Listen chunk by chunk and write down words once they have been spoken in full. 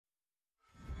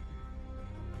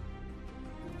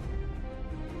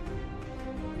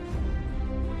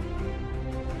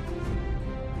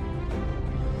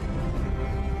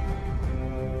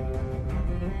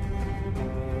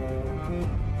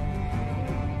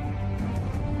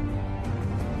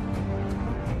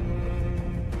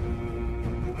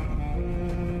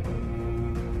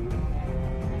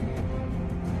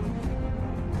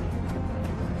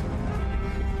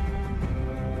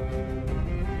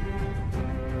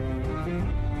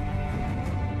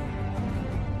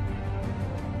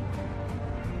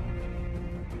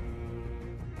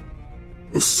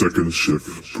Second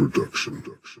Shift production.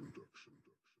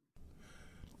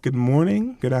 Good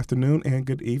morning, good afternoon, and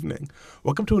good evening.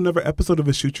 Welcome to another episode of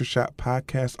the Shoot Your Shot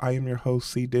podcast. I am your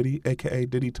host, C. Diddy, a.k.a.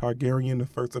 Diddy Targaryen, the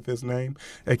first of his name,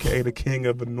 a.k.a. the King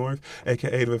of the North,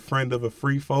 a.k.a. the Friend of the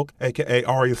Free Folk, a.k.a.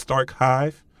 Arya Stark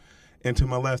Hive. And to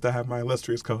my left, I have my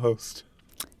illustrious co-host.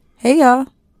 Hey, y'all.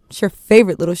 It's your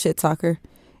favorite little shit talker,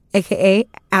 a.k.a.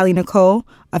 Allie Nicole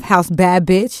of House Bad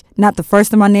Bitch. Not the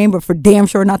first in my name, but for damn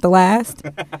sure not the last.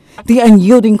 The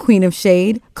unyielding queen of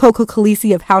shade, Coco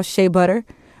Khaleesi of House Shea Butter,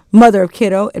 mother of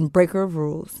kiddo, and breaker of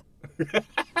rules.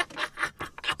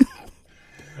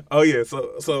 Oh, yeah.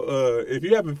 So if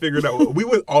you haven't figured out, we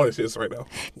with all the shits right now.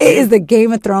 It is the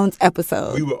Game of Thrones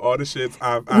episode. We with all the shits.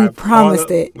 We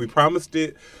promised it. We promised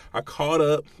it. I caught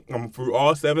up. I'm through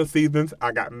all 7 seasons.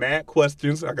 I got mad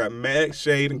questions. I got mad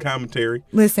shade and commentary.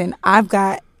 Listen, I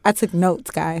took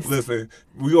notes, guys. Listen,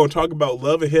 we're going to talk about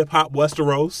Love and Hip Hop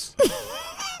Westeros.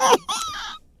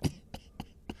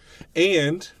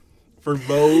 And for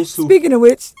those who... Speaking of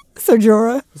which, Ser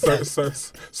Jorah.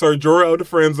 Ser Jorah of the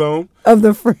Friend Zone. Of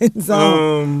the Friend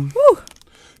Zone.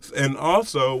 And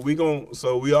also, we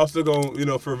also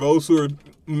going, for those who are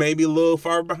maybe a little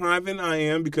far behind than I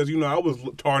am, because, I was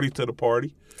tardy to the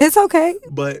party. It's okay.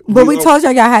 But we told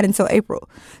y'all had until April.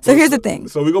 So here's the thing.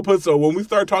 So we're going to put, when we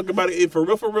start talking about it, for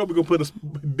real, we're going to put a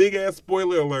big ass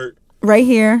spoiler alert. Right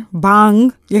here,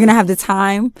 bang. You're going to have the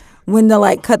time when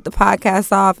to cut the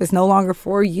podcast off. It's no longer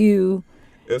for you.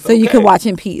 It's so you can watch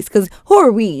in peace. Because who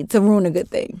are we to ruin a good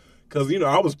thing? Because,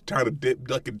 I was trying to dip,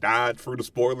 duck, and dodge through the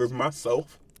spoilers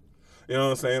myself. You know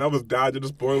what I'm saying? I was dodging the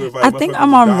spoilers. I think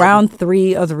I'm on round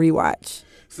 3 of the rewatch.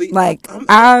 See,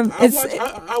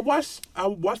 I watched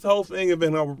the whole thing, and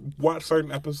then I watched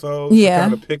certain episodes. Yeah, to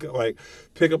kind of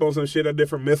pick up on some shit I did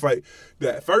from miss. Like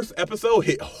that first episode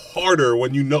hit harder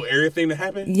when you know everything that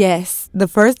happened. Yes, the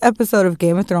first episode of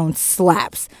Game of Thrones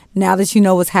slaps. Now that you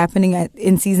know what's happening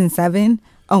in season 7,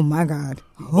 oh my god!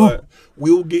 But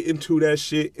we'll get into that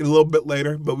shit a little bit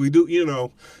later. But we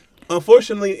do,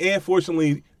 unfortunately and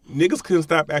fortunately. Niggas couldn't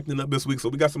stop acting up this week, so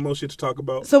we got some more shit to talk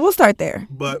about. So we'll start there.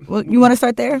 But you want to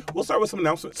start there? We'll start with some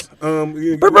announcements. You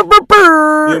know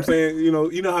what I'm saying? You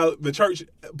know how the church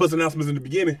puts announcements in the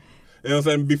beginning. You know what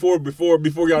I'm saying? Before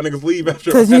y'all niggas leave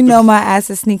after. Because my ass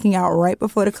is sneaking out right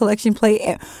before the collection plate.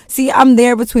 And, see, I'm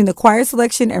there between the choir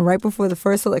selection and right before the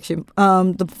first selection,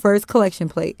 the first collection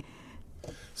plate.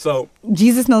 So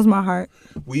Jesus knows my heart.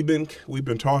 We've been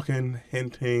talking,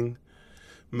 hinting,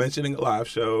 mentioning a live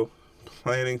show.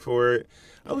 Planning for it.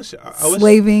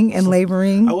 Slaving and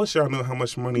laboring. I wish y'all knew how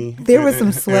much money. There was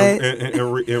some sweat.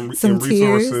 And some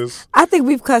resources. Tears. I think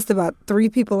we've cussed about 3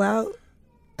 people out.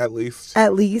 At least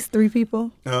 3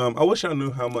 people. I wish I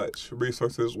knew how much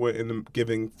resources went into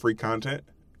giving free content.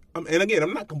 And again,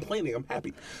 I'm not complaining. I'm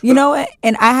happy. You know what?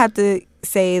 And I have to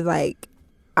say,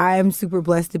 I am super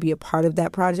blessed to be a part of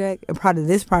that project, a part of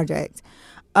this project.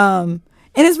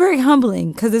 And it's very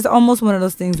humbling because it's almost one of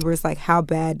those things where it's like, how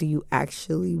bad do you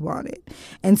actually want it?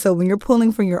 And so when you're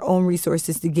pulling from your own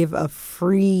resources to give a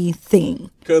free thing.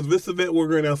 Because this event we're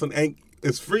going to announce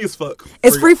it's free as fuck.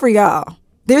 It's free for y'all.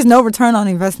 There's no return on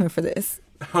investment for this.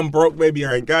 I'm broke, baby.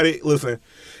 I ain't got it. Listen,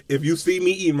 if you see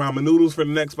me eating ramen noodles for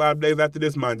the next 5 days after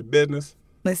this, mind your business.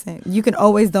 Listen, you can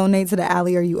always donate to the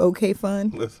Allie Are You Okay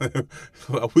Fund. Listen,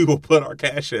 we will put our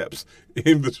cash apps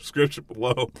in the description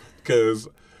below because,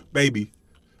 baby,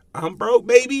 I'm broke,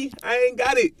 baby. I ain't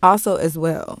got it. Also, as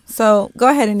well. So, go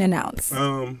ahead and announce.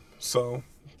 So,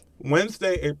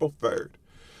 Wednesday, April 3rd.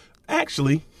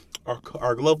 Actually,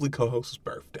 our lovely co-host's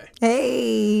birthday.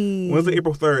 Hey. Wednesday,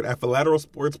 April 3rd at the Lateral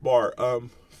Sports Bar,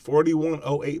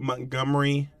 4108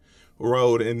 Montgomery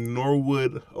Road in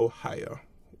Norwood, Ohio.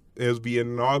 Is the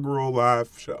inaugural live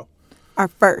show. Our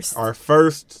first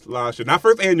live show. Not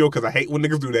first annual, because I hate when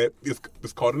niggas do that.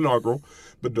 It's called inaugural.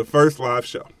 But the first live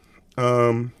show.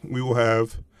 We will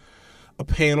have a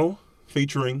panel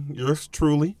featuring yours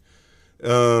truly,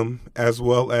 as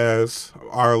well as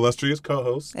our illustrious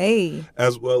co-host,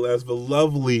 as well as the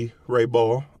lovely Ray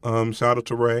Ball, shout out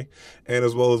to Ray, and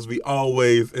as well as the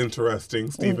always interesting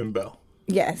Stephen Bell.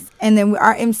 Yes, and then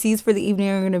our MCs for the evening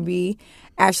are going to be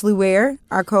Ashley Ware,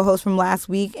 our co-host from last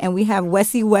week, and we have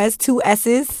Wesley West, 2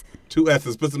 S's. 2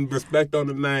 S's, put some respect on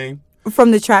the name.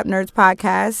 From the Trap Nerds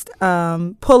podcast.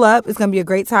 Pull up. It's going to be a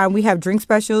great time. We have drink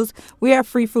specials. We have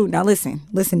free food. Now, listen,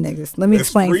 niggas. Let me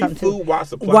explain something. Free food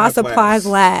while supplies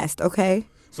last, okay?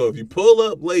 So if you pull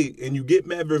up late and you get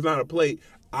mad there's not a plate,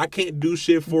 I can't do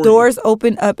shit for you. Doors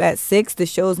open up at 6. The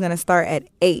show's going to start at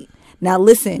 8. Now,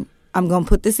 listen. I'm going to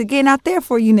put this again out there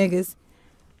for you niggas.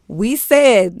 We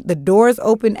said the doors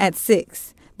open at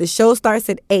 6. The show starts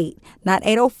at 8, not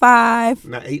 8:05,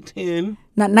 Not 8:10.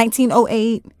 not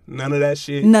 19:08, None of that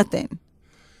shit. nothing.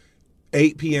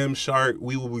 8 p.m. sharp,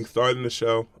 we will be starting the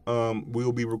show. We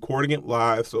will be recording it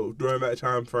live. So during that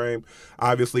time frame,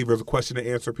 obviously there's a question and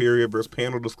answer period, there's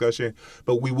panel discussion,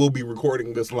 but we will be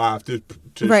recording this live.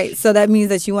 Right. So that means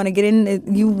that you want to get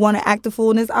in, you want to act a fool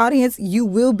in this audience, you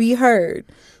will be heard.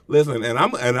 Listen, and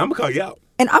I'm gonna call you out.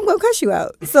 And I'm going to cuss you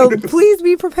out. So please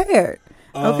be prepared.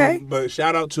 Okay. But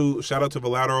shout out to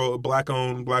Velatro, black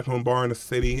owned bar in the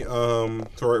city,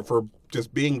 for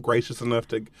just being gracious enough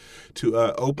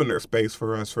to open their space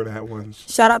for us for that one.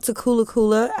 Shout out to Kula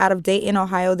Kula out of Dayton,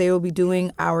 Ohio. They will be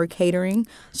doing our catering.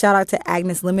 Shout out to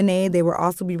Agnes Lemonade. They will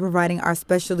also be providing our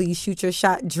specialty shoot your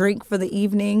shot drink for the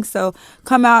evening. So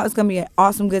come out. It's going to be an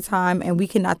awesome good time. And we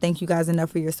cannot thank you guys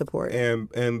enough for your support.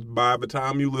 And by the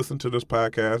time you listen to this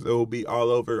podcast, it will be all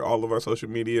over all of our social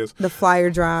medias. The flyer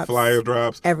drops.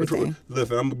 Everything.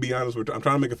 Listen, I'm going to be honest with you. I'm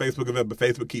trying to make a Facebook event, but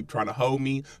Facebook keep trying to hold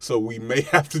me. So we may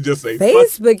have to just say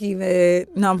Facebook even.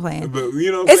 No, I'm playing. But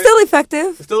you know, it's still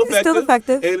effective. It's still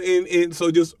effective. And And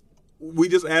so we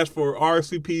just ask for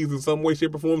RSVPs in some way,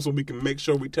 shape, or form, so we can make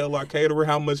sure we tell our caterer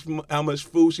how much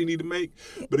food she need to make.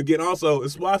 But again, also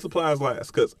it's why supplies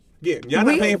last, because again, y'all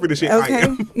not paying for this shit. Okay, I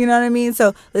am. You know what I mean.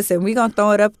 So listen, we're gonna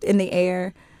throw it up in the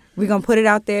air. We're gonna put it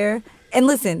out there. And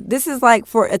listen, this is like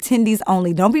for attendees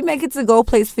only. Don't be making to-go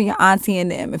plates for your auntie and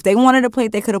them. If they wanted a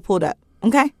plate, they could have pulled up.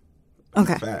 Okay.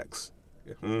 Facts.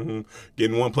 Mm-hmm.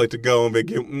 Getting one plate to go and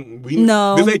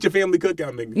no. This ain't your family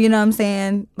cookout, nigga. You know what I'm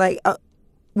saying? Like,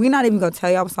 we're not even gonna tell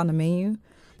y'all what's on the menu.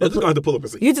 You're just gonna have to pull up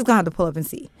and see. You're just gonna have to pull up and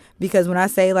see, because when I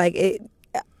say like it,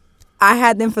 I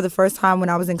had them for the first time when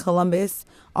I was in Columbus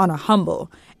on a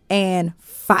humble, and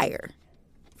fire,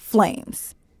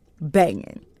 flames,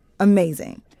 banging,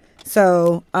 amazing.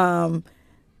 So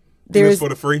there's for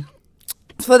the free.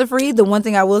 For the free. The one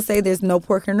thing I will say, there's no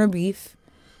pork and no beef,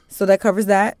 so that covers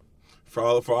that. For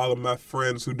all of my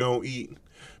friends who don't eat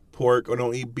pork or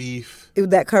don't eat beef,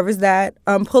 that covers that.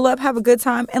 Pull up, have a good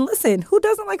time, and listen. Who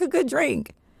doesn't like a good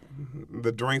drink?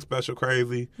 The drink special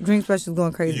crazy. Drink special is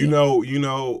going crazy. You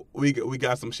know, we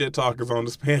got some shit talkers on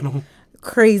this panel.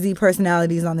 Crazy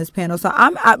personalities on this panel. So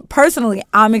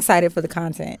I'm excited for the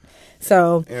content.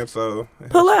 So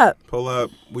pull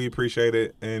up. We appreciate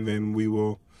it, and then we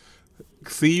will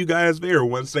see you guys there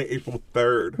Wednesday, April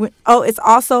 3rd. It's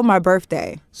also my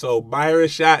birthday. So buy her a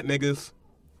shot, niggas.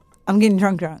 I'm getting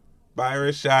drunk. Buy her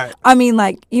a shot. I mean,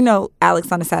 like, you know,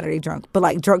 Alex on a Saturday drunk, but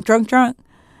like drunk.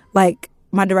 Like,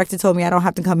 my director told me I don't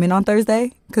have to come in on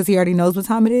Thursday because he already knows what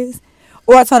time it is.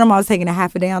 Or I told him I was taking a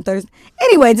half a day on Thursday.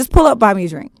 Anyway, just pull up, buy me a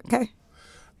drink, okay?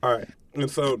 All right. And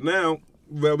so now,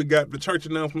 well, we got the church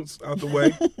announcements out the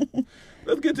way.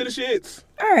 Let's get to the shits.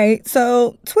 All right.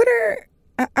 So Twitter,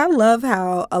 I love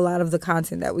how a lot of the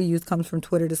content that we use comes from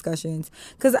Twitter discussions,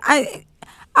 because I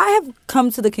have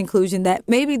come to the conclusion that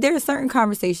maybe there are certain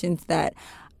conversations that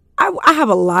I have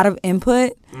a lot of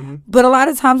input, but a lot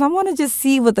of times I want to just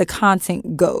see what the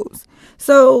content goes.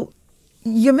 So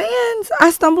your man's, I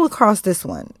stumbled across this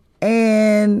one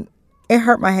and it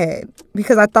hurt my head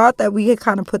because I thought that we had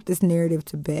kind of put this narrative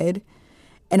to bed,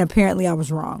 and apparently I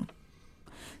was wrong.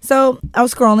 So I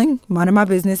was scrolling, minding my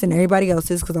business and everybody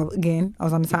else's, because I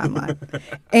was on the timeline.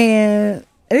 And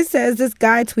it says this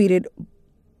guy tweeted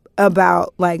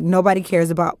about, like, nobody cares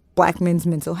about black men's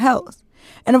mental health.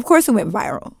 And of course it went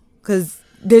viral because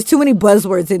there's too many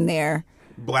buzzwords in there.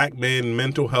 Black men,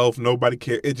 mental health, nobody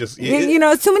cares. It just...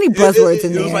 it's too many buzzwords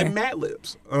in there. It was like Mad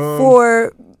Libs.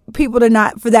 For people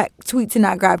for that tweet to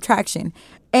not grab traction.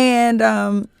 And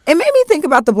it made me think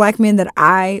about the black men that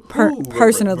I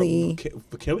personally...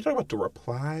 Can we talk about the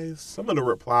replies? Some of the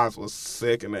replies was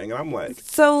sickening, and I'm like...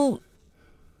 So,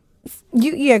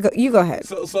 you go ahead.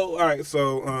 So all right,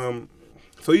 so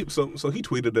he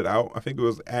tweeted it out. I think it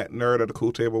was at Nerd at the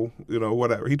Cool Table,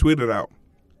 whatever. He tweeted it out.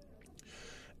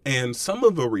 And some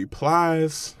of the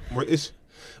replies were... It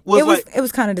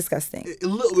was kind of disgusting. It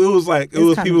was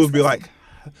people would be like,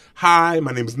 "Hi,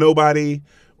 my name's Nobody,"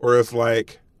 or it's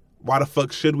like, "Why the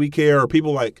fuck should we care?" Or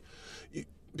people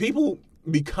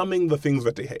becoming the things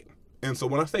that they hate. And so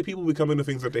when I say people becoming the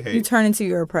things that they hate, you turn into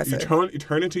your oppressor. You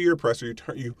turn into your oppressor.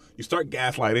 You start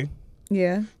gaslighting.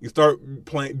 Yeah. You start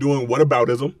doing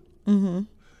whataboutism. Mm-hmm.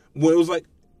 When it was like,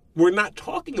 we're not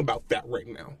talking about that right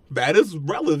now. That is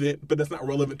relevant, but that's not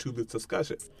relevant to this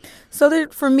discussion. So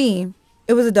for me,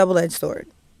 it was a double-edged sword,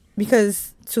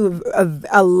 because to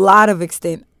a lot of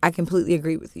extent, I completely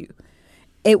agree with you.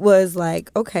 It was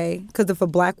like, okay, because if a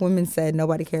black woman said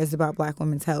nobody cares about black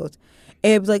women's health,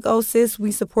 it'd be like, oh sis,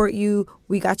 we support you,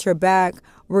 we got your back,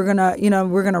 we're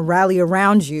gonna rally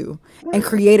around you and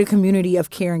create a community of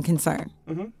care and concern.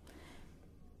 Mm-hmm.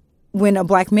 When a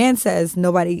black man says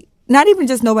nobody, not even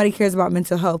just nobody cares about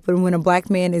mental health, but when a black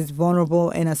man is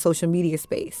vulnerable in a social media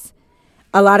space,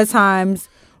 a lot of times,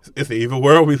 it's the evil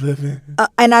world we live in.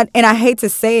 And I hate to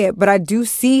say it, but I do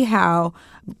see how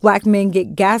black men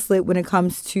get gaslit when it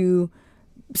comes to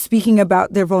speaking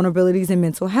about their vulnerabilities in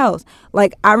mental health.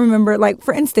 Like, I remember, like,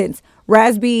 for instance,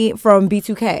 Raz B from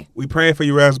B2K. We praying for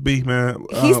you, Raz B, man.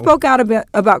 He spoke out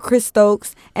about Chris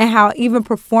Stokes and how even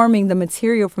performing the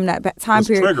material from that time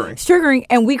period it's triggering,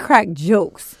 and we cracked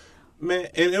jokes. Man,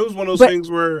 and it was one of those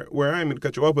things where I didn't mean to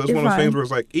cut you off, but it's one of those things where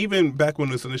it's like, even back when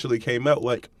this initially came out,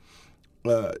 like,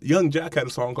 Young Jack had a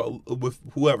song with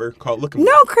whoever called "Looking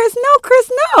Boy." No, Chris,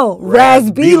 no.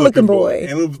 Raz B, Looking Boy.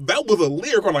 And that was a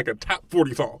lyric on like a top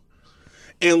 40 song.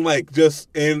 And like just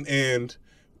and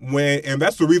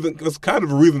that's the reason. That's kind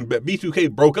of the reason that B2K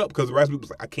broke up, because Raz B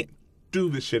was like, I can't do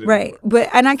this shit anymore. Right, but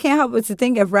I can't help but to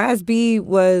think if Raz B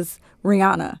was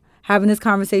Rihanna having this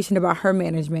conversation about her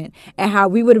management and how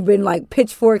we would have been like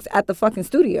pitchforks at the fucking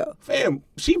studio. Fam,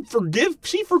 she forgave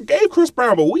Chris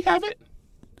Brown, but we haven't.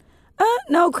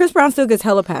 No, Chris Brown still gets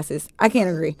hella passes. I can't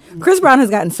agree. Chris Brown has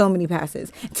gotten so many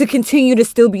passes to continue to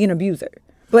still be an abuser.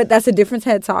 But that's a different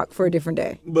TED Talk for a different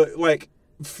day. But like,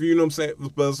 you know what I'm saying?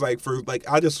 But it's like, for like,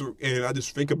 I just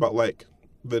think about like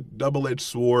the double-edged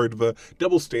sword, the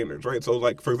double standards, right? So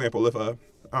like, for example, if I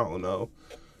don't know,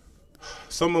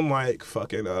 someone like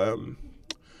fucking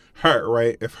her,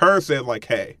 right? If her said like,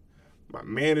 hey, my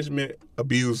management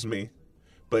abused me,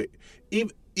 but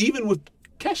even with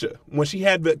Kesha, when she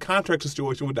had the contract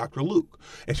situation with Dr. Luke,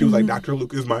 and she was like, Dr.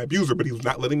 Luke is my abuser, but he was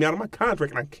not letting me out of my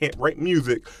contract, and I can't write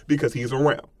music because he's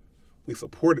around. We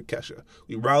supported Kesha.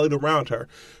 We rallied around her.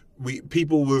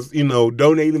 People was,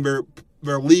 donating their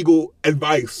legal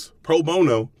advice pro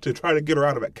bono to try to get her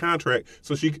out of that contract.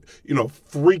 So she,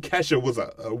 free Kesha was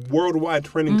a worldwide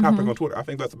trending topic on Twitter. I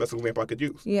think that's the best example I could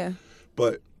use. Yeah.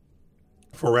 But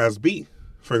for Raz B,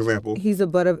 for example, he's the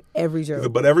butt of every joke.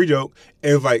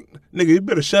 And it's like, nigga, you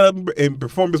better shut up and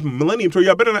perform this Millennium Tour.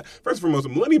 Y'all better not. First and foremost, the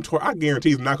Millennium Tour, I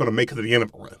guarantee, is not going to make it to the end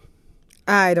of the run.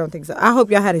 I don't think so. I hope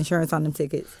y'all had insurance on them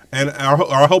tickets. And I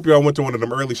hope y'all went to one of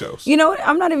them early shows. You know what?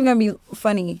 I'm not even going to be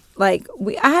funny. Like,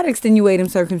 I had extenuating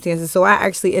circumstances, so I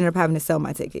actually ended up having to sell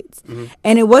my tickets. Mm-hmm.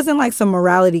 And it wasn't like some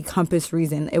morality compass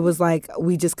reason. It was like,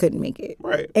 we just couldn't make it.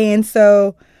 Right. And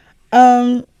so,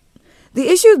 the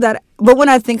issue but when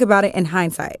I think about it in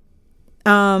hindsight,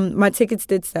 my tickets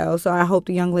did sell, so I hope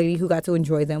the young lady who got to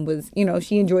enjoy them was,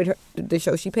 she enjoyed the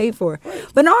show she paid for.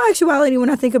 But in all actuality, when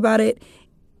I think about it,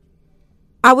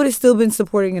 I would have still been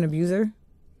supporting an abuser.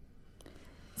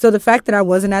 So the fact that I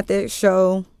wasn't at that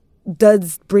show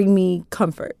does bring me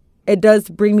comfort. It does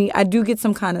bring me, I do get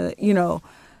some kind of,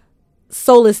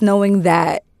 solace knowing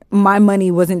that my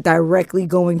money wasn't directly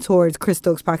going towards Chris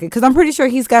Stokes' pocket, because I'm pretty sure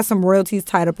he's got some royalties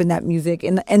tied up in that music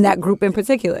and that group in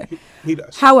particular. He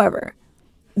does. However,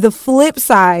 the flip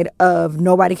side of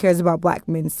nobody cares about black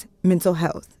men's mental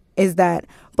health is that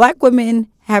black women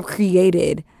have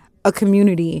created a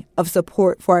community of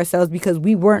support for ourselves because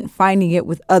we weren't finding it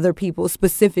with other people,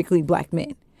 specifically black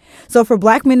men. So for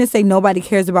black men to say nobody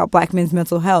cares about black men's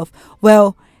mental health,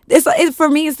 well, for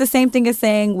me, it's the same thing as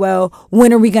saying, well,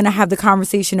 when are we going to have the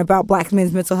conversation about black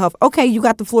men's mental health? Okay, you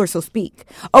got the floor, so speak.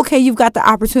 Okay, you've got the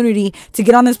opportunity to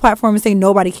get on this platform and say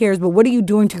nobody cares, but what are you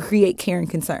doing to create care and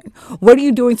concern? What are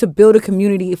you doing to build a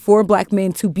community for black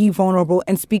men to be vulnerable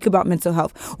and speak about mental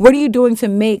health? What are you doing to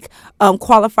make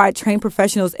qualified, trained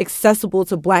professionals accessible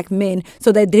to black men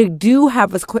so that they do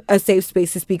have a safe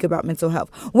space to speak about mental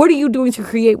health? What are you doing to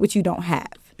create what you don't have?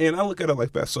 And I look at it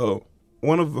like that. So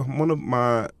one of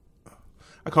my,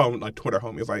 I call him like Twitter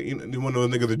homies, like one of those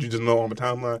niggas that you just know on the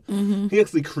timeline. Mm-hmm. He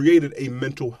actually created a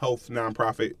mental health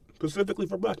nonprofit specifically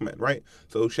for black men, right?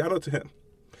 So shout out to him.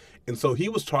 And so he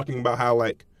was talking about how,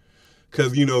 like,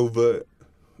 because the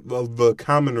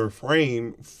common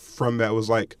refrain from that was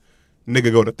like,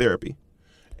 nigga, go to therapy.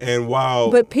 And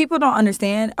but people don't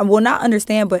understand. Well, not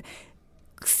understand, but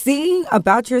seeing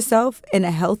about yourself in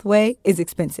a health way is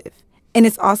expensive. And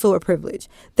it's also a privilege.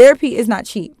 Therapy is not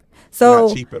cheap. So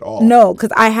not cheap at all. No,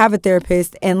 because I have a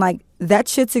therapist, and like that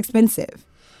shit's expensive.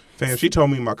 Fam, she told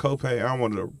me my copay, I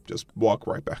wanted to just walk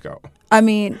right back out. I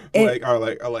mean,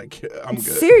 I'm good.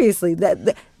 Seriously,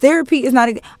 that therapy is not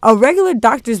a regular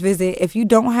doctor's visit. If you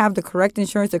don't have the correct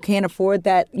insurance or can't afford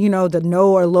that, the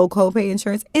no or low copay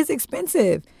insurance, is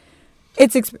expensive.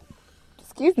 Excuse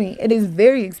me, it is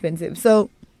very expensive. So,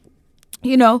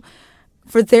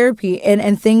 for therapy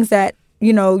and things that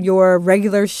your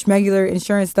regular schmegular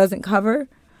insurance doesn't cover,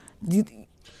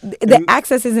 the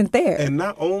access isn't there. And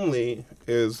not only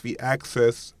is the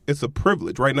access, it's a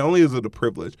privilege, right? Not only is it a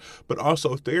privilege, but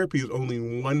also therapy is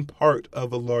only one part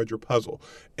of a larger puzzle.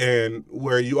 And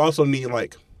where you also need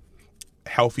like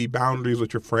healthy boundaries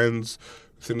with your friends,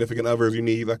 significant others. You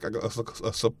need like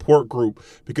a support group,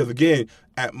 because again,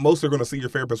 at most they're going to see your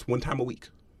therapist one time a week,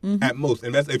 at most,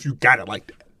 and that's if you got it like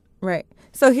that. Right.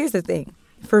 So here's the thing.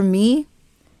 For me,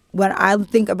 when I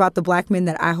think about the black men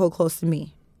that I hold close to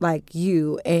me, like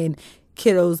you and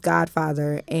Kiddo's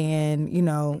godfather and,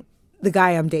 the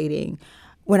guy I'm dating,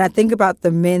 when I think about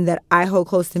the men that I hold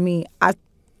close to me, I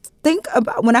think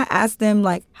about when I ask them,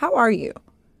 like, how are you?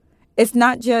 It's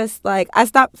not just like, I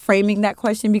stopped framing that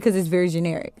question because it's very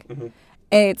generic.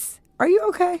 It's, are you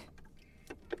okay?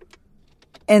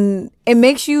 And it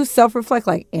makes you self-reflect,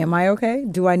 like, am I okay?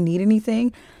 Do I need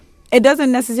anything? It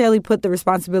doesn't necessarily put the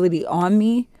responsibility on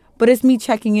me, but it's me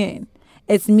checking in.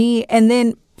 It's me. And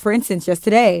then, for instance, just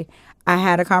today, I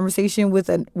had a conversation with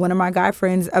one of my guy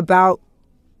friends about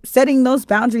setting those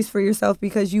boundaries for yourself,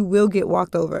 because you will get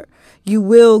walked over. You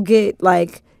will get,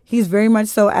 like, he's very much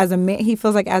so as a man. He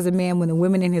feels like as a man, when the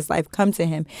women in his life come to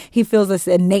him, he feels this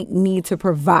innate need to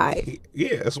provide.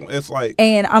 Yeah, it's like.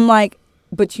 And I'm like,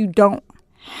 but you don't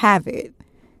have it.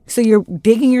 So you're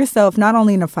digging yourself not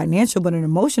only in a financial but an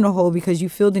emotional hole, because you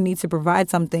feel the need to provide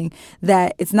something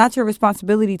that it's not your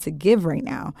responsibility to give right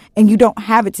now, and you don't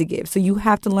have it to give. So you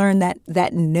have to learn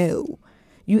that no.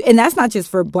 And that's not just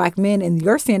for black men and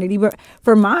your sanity, but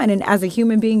for mine and as a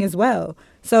human being as well.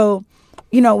 So,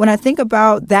 when I think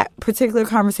about that particular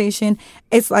conversation,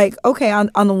 it's like, okay,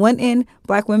 on the one end,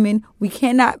 black women, we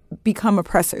cannot become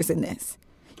oppressors in this.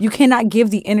 You cannot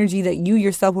give the energy that you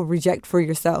yourself will reject for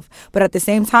yourself. But at the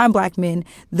same time, black men,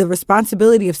 the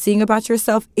responsibility of seeing about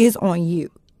yourself is on you.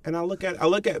 And I look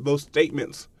at those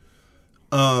statements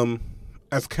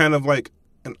as kind of like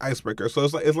an icebreaker. So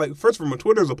it's like first of all,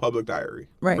 Twitter is a public diary.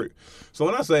 Right. So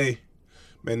when I say,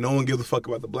 man, no one gives a fuck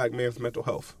about the black man's mental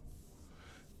health,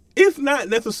 it's not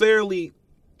necessarily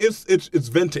it's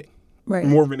venting, right,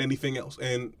 more than anything else.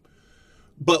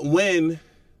 But when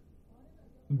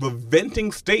the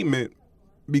venting statement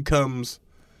becomes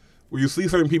where you see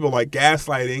certain people like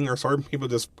gaslighting or certain people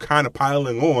just kind of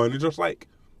piling on, it's just like,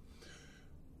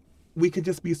 we could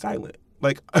just be silent.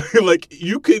 Like, like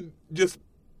you could just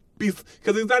be,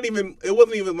 because it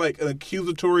wasn't even like an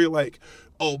accusatory, like,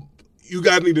 oh, you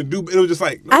guys need to do, it was just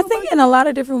like. I think in a lot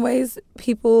of different ways,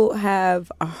 people have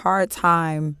a hard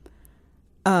time,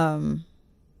 how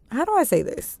do I say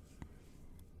this?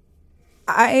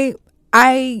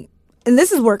 And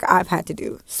this is work I've had to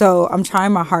do. So I'm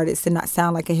trying my hardest to not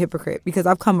sound like a hypocrite, because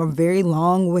I've come a very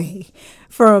long way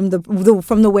from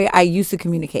the way I used to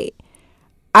communicate.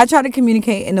 I try to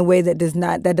communicate in a way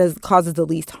that causes the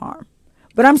least harm.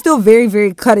 But I'm still very,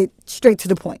 very cut it straight to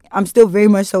the point. I'm still very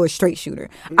much so a straight shooter.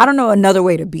 I don't know another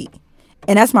way to be.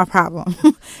 And that's my problem,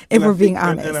 if we're being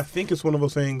honest. And I think it's one of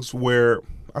those things where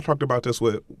I talked about this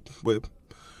with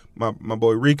my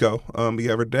boy Rico the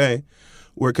other day,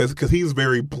 where because he's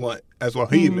very blunt as well.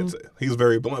 He admits it. He's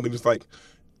very blunt. I mean, it's like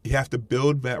you have to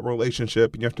build that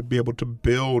relationship, and you have to be able to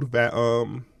build that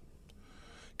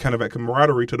kind of that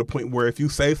camaraderie to the point where if you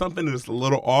say something that's a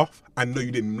little off, I know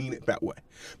you didn't mean it that way,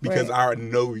 because I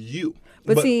know you.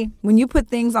 But see, when you put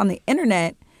things on the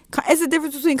internet, it's the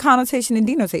difference between connotation and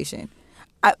denotation.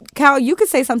 Cal, you could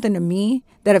say something to me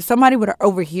that if somebody would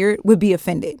overhear it, would be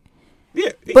offended.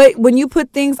 Yeah. But when you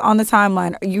put things on the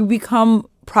timeline, you become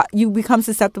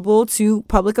susceptible to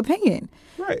public opinion.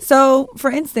 Right. So, for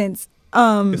instance,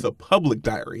 it's a public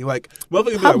diary. Like,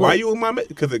 motherfuckers be like, why you in my?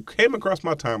 Because it came across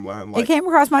my timeline. Like, it came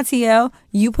across my TL.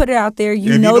 You put it out there.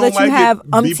 You know that you have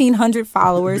umpteen hundred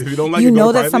followers. If you don't like you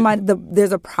know that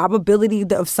there's a probability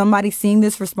of somebody seeing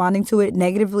this, responding to it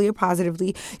negatively or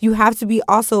positively. You have to be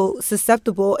also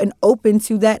susceptible and open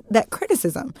to that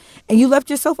criticism, and you left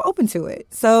yourself open to it.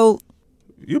 So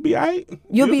you'll be all right.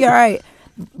 You'll be all right.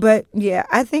 But yeah,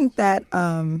 I think that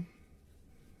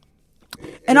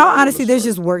in all honesty, there's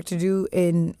just work to do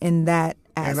in that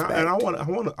aspect. And I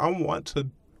want to,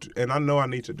 and I know I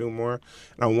need to do more,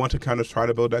 and I want to kind of try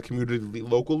to build that community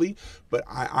locally. But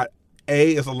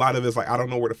is a lot of it's like I don't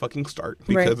know where to fucking start,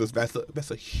 because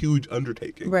that's a huge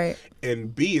undertaking. Right.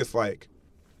 And B, it's like,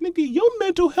 nigga, your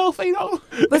mental health ain't all.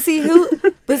 But see who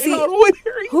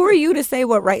are you to say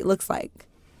what right looks like?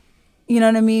 You know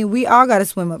what I mean? We all got to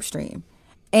swim upstream.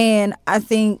 And I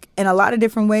think in a lot of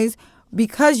different ways,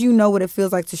 because you know what it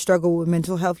feels like to struggle with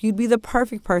mental health, you'd be the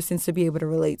perfect person to be able to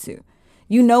relate to.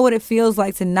 You know what it feels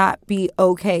like to not be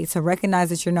okay, to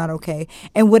recognize that you're not okay,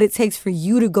 and what it takes for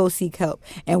you to go seek help.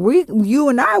 And you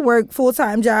and I work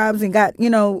full-time jobs and got,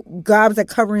 jobs that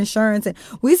cover insurance, and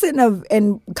we sit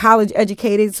in college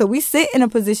educated, so we sit in a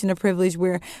position of privilege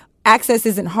where access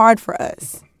isn't hard for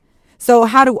us. So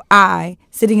how do I,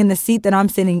 sitting in the seat that I'm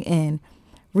sitting in,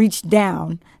 reach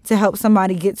down to help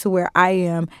somebody get to where I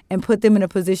am and put them in a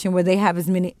position where they have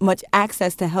much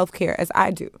access to healthcare as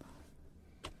I do?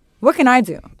 What can I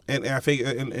do? And I think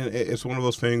and it's one of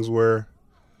those things where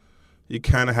you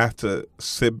kind of have to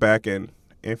sit back and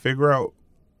figure out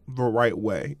the right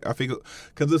way. I think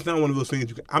because it's not one of those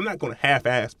things. I'm not going to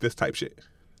half-ass this type shit.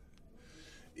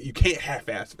 You can't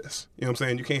half-ass this. You know what I'm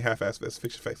saying? You can't half-ass this.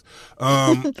 Fix your face.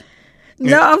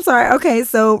 No, I'm sorry. Okay,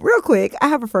 so real quick, I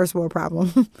have a first world problem.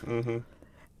 Mm-hmm.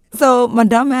 So my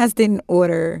dumb ass didn't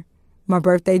order my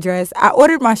birthday dress. I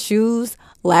ordered my shoes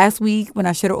last week when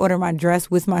I should have ordered my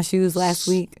dress with my shoes last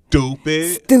week.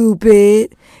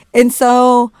 Stupid. And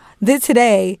so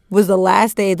today was the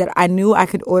last day that I knew I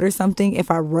could order something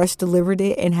if I rush delivered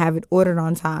it and have it ordered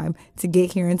on time to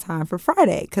get here in time for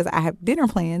Friday, because I have dinner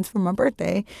plans for my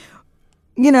birthday.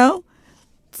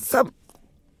 So,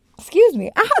 excuse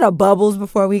me, I had a bubbles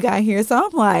before we got here, so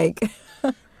I'm like...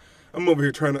 I'm over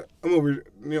here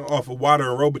off of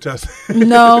water and Robitussin.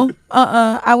 No,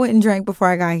 I went and drank before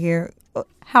I got here.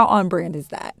 How on brand is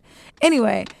that?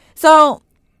 Anyway, long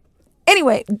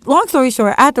story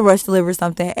short, I had to rush deliver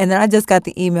something, and then I just got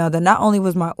the email that not only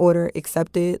was my order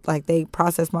accepted, like they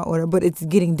processed my order, but it's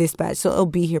getting dispatched, so it'll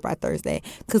be here by Thursday,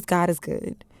 because God is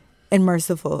good and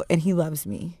merciful, and he loves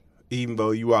me. Even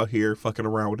though you out here fucking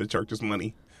around with the church's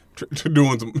money.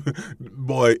 Doing some,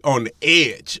 boy, on the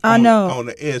edge. I know. On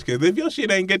the edge. Because if your shit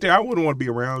ain't get there, I wouldn't want to be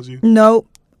around you. Nope.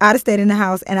 I'd have stayed in the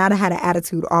house and I'd have had an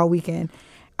attitude all weekend.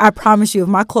 I promise you, if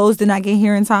my clothes did not get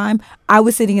here in time, I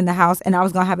was sitting in the house and I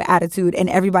was going to have an attitude and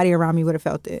everybody around me would have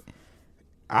felt it.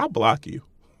 I'll block you.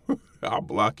 I'll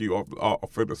block you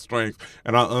off for the strength,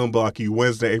 and I'll unblock you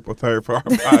Wednesday, April 3rd for our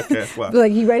podcast live.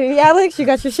 Like, you ready, Alex? You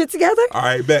got your shit together? All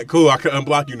right, bet. Cool. I can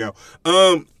unblock you now.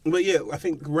 But yeah, I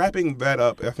think wrapping that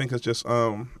up, I think it's just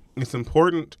it's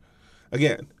important,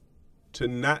 again,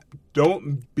 to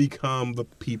don't become the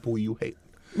people you hate.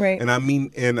 Right. And I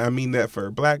mean that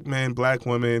for black men, black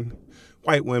women,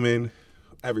 white women,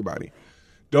 everybody.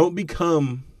 Don't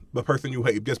become the person you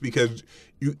hate just because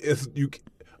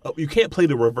you can't play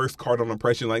the reverse card on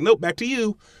oppression. Like, nope, back to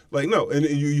you. Like, no. And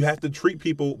you have to treat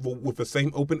people with the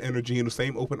same open energy and the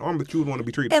same open arm that you would want to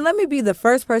be treated. And let me be the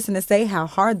first person to say how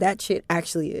hard that shit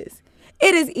actually is.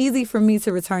 It is easy for me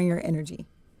to return your energy.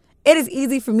 It is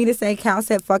easy for me to say Cal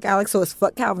said fuck Alex, so it's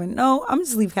fuck Calvin. No, I'm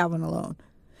just leave Calvin alone.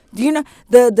 Do you know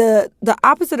the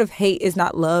opposite of hate is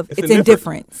not love, it's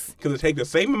indifference. Because it takes the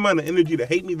same amount of energy to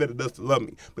hate me that it does to love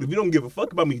me. But if you don't give a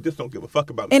fuck about me, you just don't give a fuck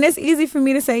about me. And it's easy for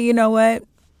me to say, you know what?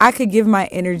 I could give my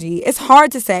energy. It's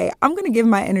hard to say, I'm going to give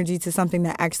my energy to something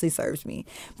that actually serves me.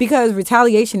 Because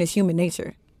retaliation is human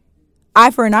nature. Eye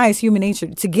for an eye is human nature.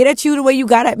 To get at you the way you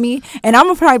got at me, and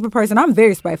I'm a type of person, I'm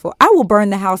very spiteful. I will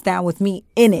burn the house down with me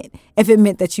in it if it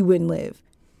meant that you wouldn't live.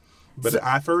 But the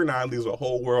eye for an eye leaves a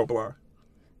whole world blind.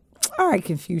 All right,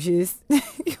 Confucius.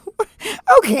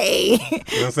 Okay. You know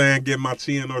what I'm saying? Get my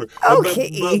chi in order.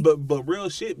 Okay. But real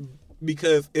shit,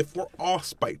 because if we're all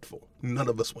spiteful, none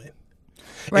of us win.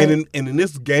 Right. And in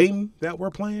this game that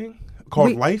we're playing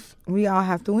called life, we all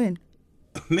have to win.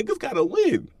 Niggas gotta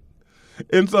win.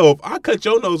 And so if I cut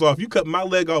your nose off, you cut my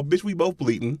leg off, bitch, we both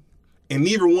bleeding, and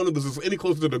neither one of us is any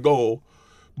closer to the goal.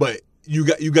 But you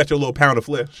got your little pound of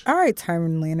flesh. All right,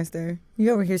 Tywin Lannister, you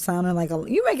over here sounding like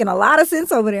you making a lot of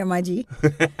sense over there, my G.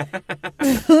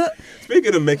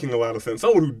 Speaking of making a lot of sense,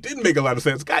 someone who didn't make a lot of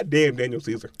sense, goddamn Daniel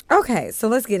Caesar. Okay, so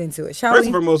let's get into it, shall we? First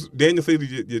and foremost, Daniel Caesar,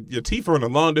 your teeth are in a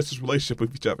long distance relationship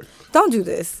with each other. Don't do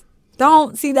this.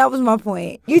 Don't. See, that was my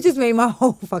point. You just made my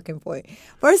whole fucking point.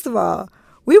 First of all,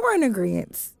 we were in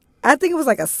agreement. I think it was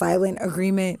like a silent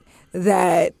agreement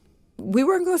that we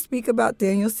weren't going to speak about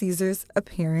Daniel Caesar's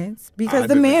appearance because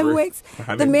the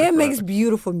man makes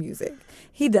beautiful music.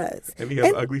 He does. And he has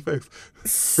an ugly face.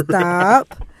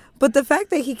 Stop. But the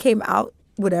fact that he came out,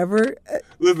 whatever.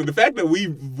 Listen, the fact that we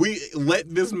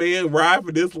let this man ride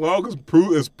for this long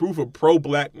is proof of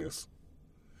pro-blackness.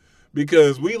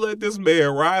 Because we let this man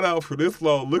ride out for this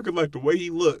long looking like the way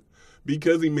he looked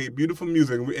because he made beautiful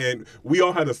music. And we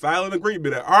all had a silent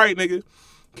agreement that, all right, nigga,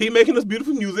 keep making this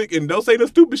beautiful music and don't say no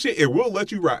stupid shit and we'll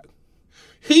let you rock.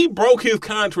 He broke his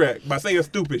contract by saying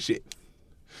stupid shit.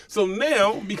 So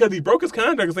now, because he broke his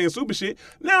contract and saying stupid shit,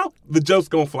 now the joke's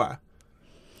gonna fly.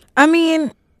 I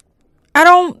mean, I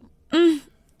don't...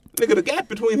 Nigga, the gap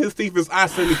between his teeth is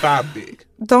I-75 big.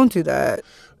 don't do that.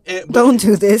 But Don't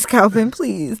do this, Calvin,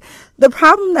 please. The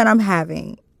problem that I'm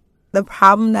having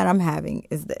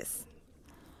is this.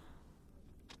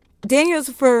 Daniel's,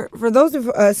 for those of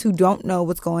us who don't know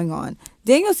what's going on,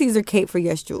 Daniel Caesar caped for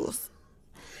Yes Jules.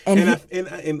 And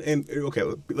okay,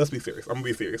 let's be serious. I'm gonna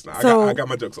be serious now. So, I got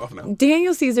my jokes off now.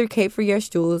 Daniel Caesar caped for Yes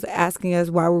Jules, asking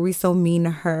us why were we so mean to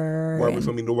her? Why are we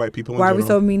so mean to white people? Why are we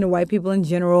so mean to white people in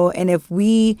general? And if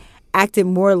we acted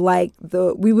more like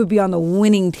we would be on the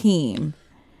winning team.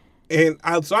 And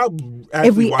so I actually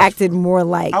if we acted more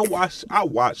like I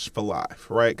watched for live,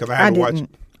 right? Because I had to watch.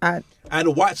 I had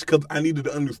to watch because I needed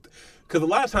to understand. Because a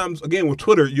lot of times, again, with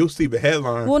Twitter, you'll see the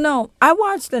headline. Well, no, I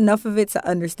watched enough of it to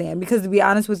understand. Because to be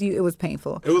honest with you, it was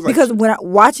painful. It was because when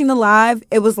watching the live,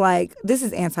 it was like, this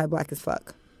is anti-black as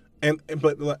fuck.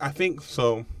 But I think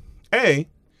so.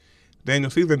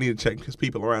 Daniel Caesar need to check his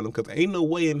people around him because ain't no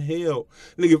way in hell,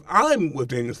 nigga, if I'm with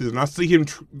Daniel Caesar and I see him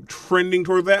trending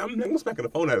towards that, I'm smacking the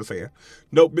phone out of saying,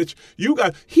 no, bitch,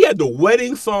 he had the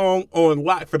wedding song on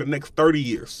lock for the next 30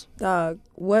 years. Dog,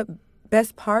 what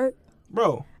best part?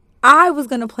 Bro. I was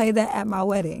going to play that at my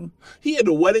wedding. He had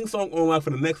the wedding song on lock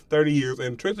for the next 30 years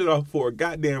and traded it off for a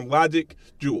goddamn Logic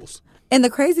Jules. And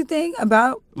the crazy thing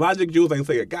about Logic Jules ain't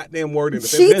say a goddamn word in the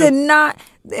She did not.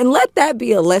 And let that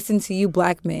be a lesson to you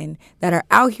black men that are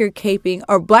out here caping,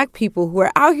 or black people who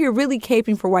are out here really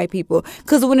caping for white people.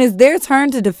 Because when it's their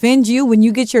turn to defend you, when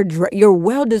you get your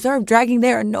well-deserved dragging,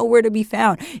 they are nowhere to be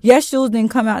found. Yes, Jules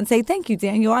didn't come out and say, thank you,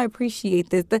 Daniel, I appreciate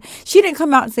this. She didn't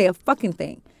come out and say a fucking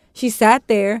thing. She sat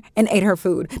there and ate her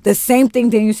food. The same thing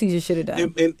Daniel Caesar should have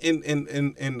done. And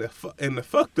the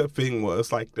fucked up thing was,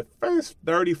 like, the first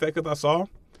 30 seconds I saw,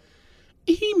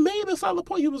 he made a solid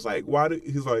point. He was like,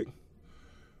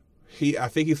 I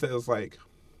think he says, like,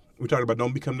 we talked about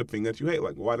don't become the thing that you hate.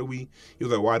 Like, why do we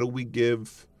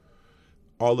give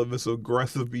all of this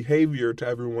aggressive behavior to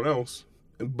everyone else,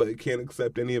 but can't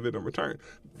accept any of it in return?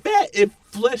 That, if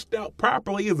fleshed out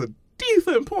properly, is a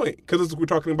decent point, because we're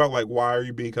talking about, like, why are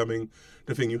you becoming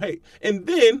the thing you hate? And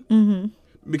then,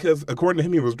 because according to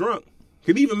him, he was drunk.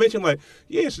 He even mentioned, like,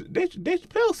 yeah, Dave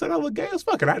Chappelle said I look gay as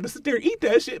fuck, and I had to sit there and eat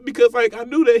that shit because, like, I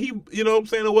knew that he, you know what I'm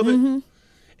saying, it wasn't.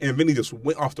 And then he just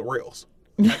went off the rails,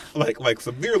 like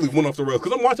severely went off the rails.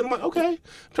 Because I'm watching, I'm like, okay, I'm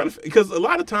trying to, because a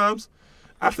lot of times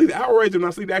I see the outrage and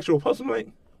I see the actual post, I'm like,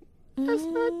 that's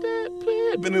not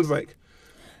that bad. But it was like.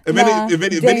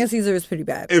 Daniel Caesar is pretty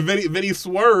bad. And then he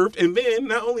swerved, and then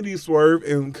not only did he swerve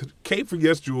and cape for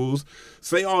Yes Jules,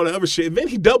 say all the other shit, and then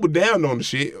he doubled down on the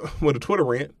shit with a Twitter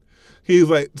rant. He's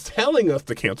like telling us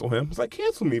to cancel him. It's like,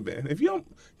 cancel me, man. If you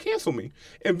don't, cancel me.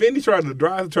 And then he tried to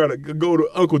go to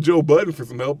Uncle Joe Budden for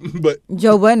some help, but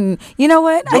Joe Budden, you know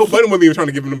what? Joe Budden wasn't even trying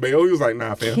to give him the bail. He was like,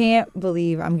 nah, fam. I can't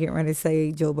believe I'm getting ready to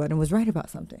say Joe Budden was right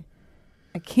about something.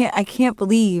 I can't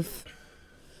believe.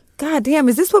 God damn,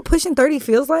 is this what pushing 30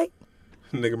 feels like?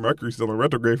 Nigga, Mercury's still in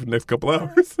retrograde for the next couple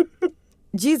hours.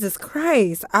 Jesus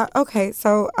Christ. Okay,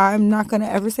 so I'm not going to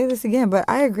ever say this again, but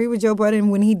I agree with Joe Budden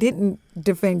when he didn't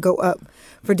go up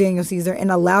for Daniel Caesar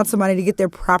and allowed somebody to get their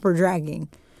proper dragging.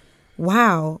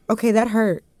 Wow. Okay, that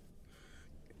hurt.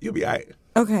 You'll be all right.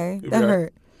 Okay, that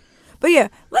hurt. But yeah,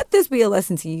 let this be a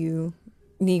lesson to you,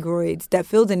 Negroids, that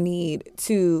feel the need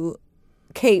to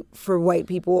cape for white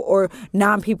people or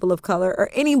non-people of color or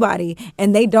anybody,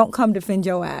 and they don't come defend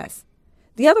your ass.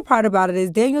 The other part about it is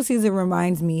Daniel Caesar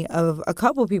reminds me of a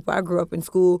couple of people I grew up in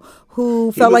school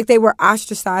who felt like they were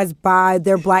ostracized by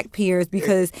their black peers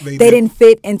because they didn't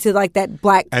fit into like that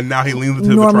black and now he leans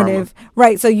into normative. The trauma.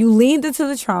 Right. So you leaned into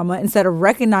the trauma instead of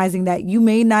recognizing that you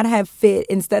may not have fit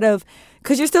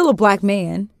because you're still a black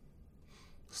man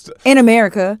in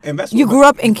America. And that's you grew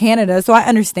up in Canada, so I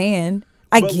understand.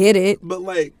 I get it. But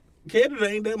like Canada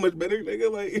ain't that much better, nigga.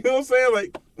 Like, you know what I'm saying?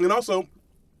 Like, and also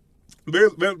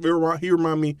he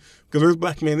remind me because there's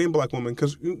black men and black women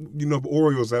because you know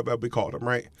Oreos that we called them,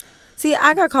 right? See,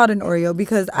 I got called an Oreo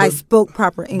because I spoke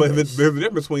proper English. But there's a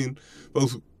difference between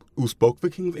those who spoke the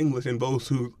King's English and those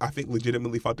who I think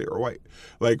legitimately thought they were white.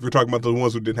 Like we're talking about the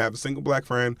ones who didn't have a single black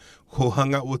friend, who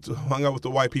hung out with the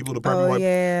white people, the proper white.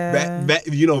 Yeah. That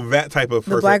you know that type of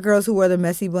person. The black girls who wore the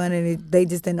messy bun and they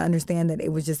just didn't understand that it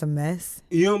was just a mess.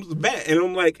 You know that, and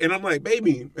I'm like,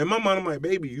 baby, in my mind, I'm like,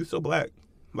 baby, you still black.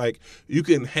 Like you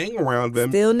can hang around them,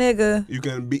 still nigga. You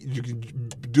can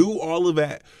do all of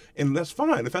that, and that's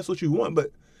fine if that's what you want.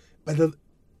 But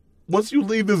once you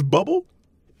leave this bubble,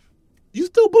 you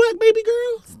still black, baby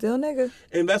girl. Still nigga.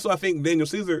 And that's what I think Daniel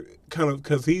Caesar kind of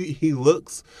because he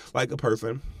looks like a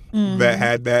person that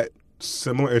had that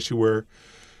similar issue where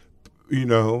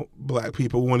black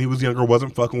people when he was younger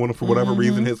wasn't fucking with him for whatever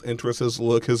reason, his interest, his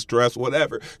look, his dress,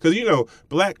 whatever. Because,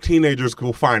 black teenagers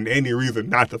will find any reason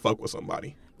not to fuck with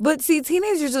somebody. But see,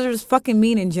 teenagers are just fucking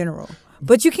mean in general.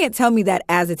 But you can't tell me that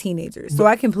as a teenager. So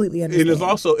I completely understand.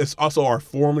 And it's also our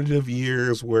formative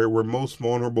years where we're most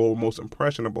vulnerable, most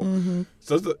impressionable.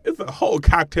 So it's a whole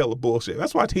cocktail of bullshit.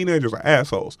 That's why teenagers are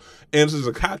assholes. And this is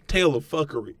a cocktail of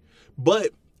fuckery. But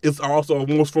it's also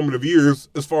most formative years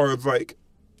as far as like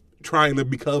trying to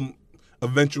become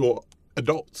eventual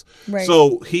adults. Right.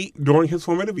 So he, during his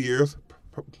formative years,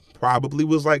 probably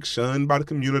was like shunned by the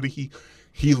community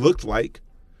he looked like.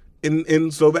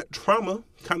 And so that trauma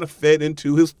kind of fed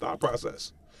into his thought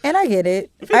process. And I get it.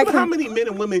 Think about how many men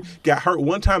and women got hurt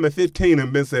one time at 15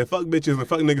 and been said, fuck bitches and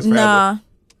fuck niggas forever. Nah.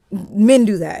 Men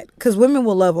do that because women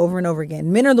will love over and over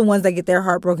again. Men are the ones that get their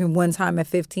heart broken one time at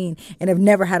 15 and have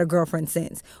never had a girlfriend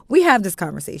since. We have this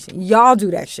conversation. Y'all do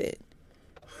that shit.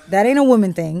 That ain't a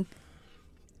woman thing.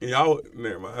 Y'all,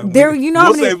 never mind.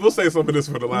 We'll say some of this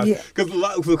for the last.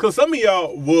 Because some of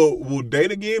y'all will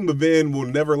date again, but then will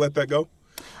never let that go.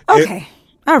 Okay.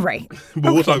 All right.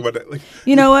 But we'll talk about that later.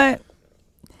 You know what?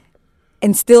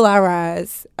 And still I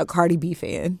rise a Cardi B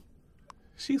fan.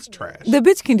 She's trash. The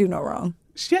bitch can do no wrong.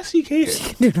 Yes, she can.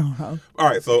 She can do no wrong. All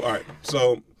right.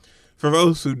 So for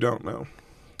those who don't know,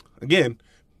 again,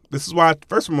 this is why,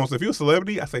 first and foremost, if you're a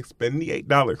celebrity, I say spend the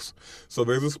 $8. So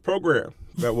there's this program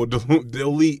that will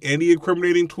delete any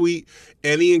incriminating tweet,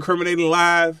 any incriminating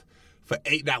live for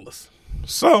 $8.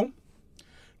 So,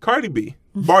 Cardi B,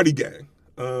 Barty Gang,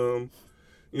 you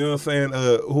know what I'm saying?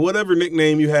 Whatever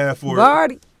nickname you have for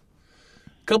Barty.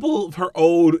 A couple of her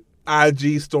old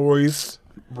IG stories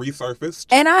resurfaced.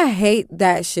 And I hate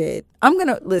that shit.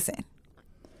 Listen.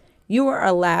 You are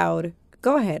allowed.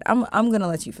 Go ahead. I'm going to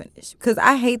let you finish. Because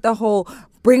I hate the whole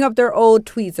bring up their old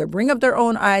tweets or bring up their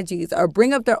own IGs or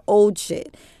bring up their old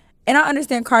shit. And I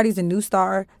understand Cardi's a new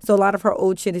star, so a lot of her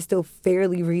old shit is still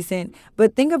fairly recent.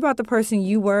 But think about the person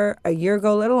you were a year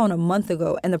ago, let alone a month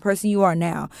ago, and the person you are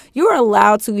now. You are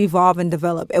allowed to evolve and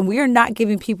develop. And we are not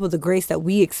giving people the grace that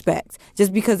we expect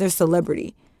just because they're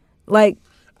celebrity. Like,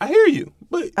 I hear you.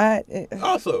 But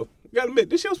also, you gotta admit,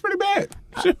 this shit was pretty bad.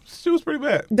 She was pretty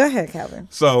bad. Go ahead, Calvin.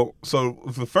 So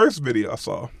the first video I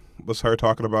saw was her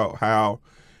talking about how,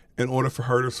 in order for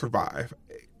her to survive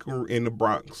in the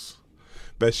Bronx,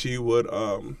 that she would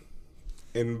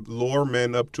lure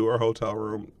men up to her hotel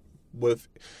room with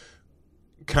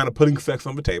kind of putting sex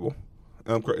on the table.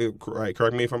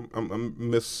 Correct me if I'm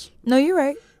miss. No, you're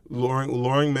right.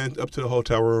 Luring men up to the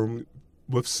hotel room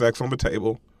with sex on the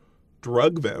table,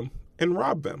 drug them, and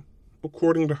rob them,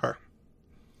 according to her.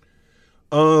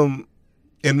 And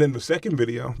then the second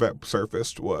video that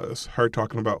surfaced was her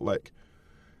talking about like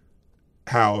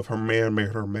how if her man made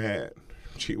her mad,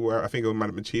 I think it might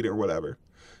have been cheating or whatever,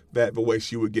 that the way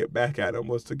she would get back at him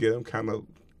was to get him kind of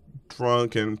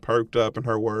drunk and perked up, in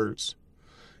her words,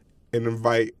 and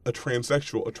invite a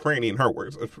transsexual, a tranny, in her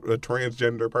words, a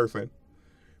transgender person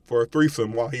for a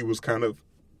threesome while he was kind of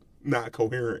not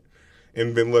coherent,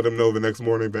 and then let him know the next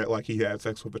morning that like he had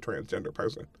sex with a transgender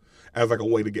person as like a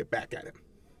way to get back at him.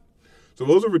 So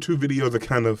those are the two videos that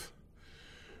kind of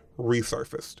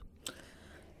resurfaced.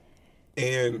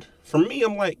 And for me,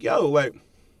 I'm like, yo, like,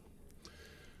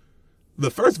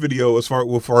 the first video, as far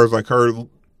as like her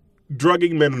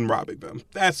drugging men and robbing them,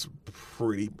 it's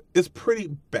pretty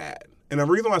bad. And the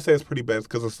reason why I say it's pretty bad is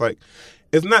because it's like,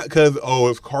 it's not because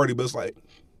it's Cardi, but it's like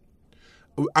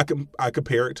I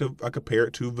compare it to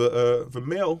the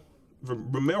male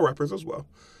rappers as well.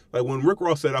 Like when Rick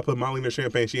Ross said I put Molly in the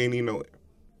champagne, she ain't even know it.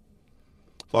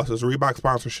 Lost his Reebok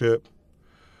sponsorship.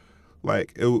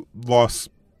 Like it lost.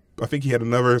 I think he had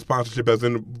another sponsorship as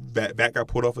in that got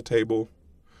pulled off the table.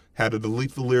 Had to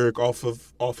delete the lyric off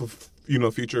of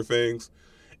future things,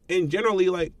 and generally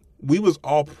like we was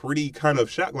all pretty kind of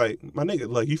shocked. Like my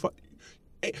nigga, like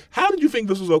how did you think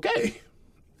this was okay?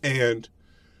 And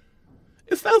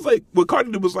it sounds like what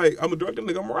Cardi did was like, I'm a drug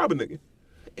nigga, I'm a robbing nigga,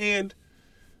 and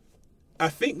I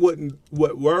think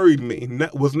what worried me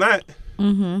was not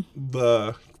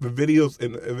the videos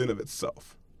in and of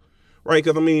itself. Right,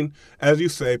 because I mean, as you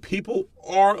say, people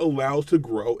are allowed to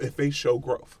grow if they show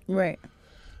growth. Right.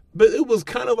 But it was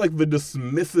kind of like the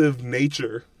dismissive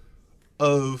nature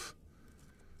of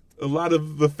a lot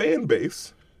of the fan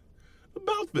base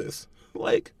about this.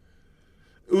 Like,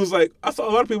 it was like, I saw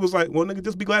a lot of people was like, well, nigga,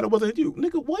 just be glad it wasn't you.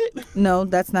 Nigga, what? No,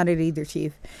 that's not it either,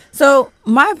 Chief. So,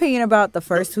 my opinion about the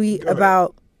first tweet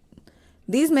about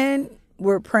these men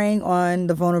were preying on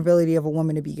the vulnerability of a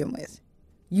woman to begin with.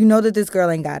 You know that this girl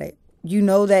ain't got it. You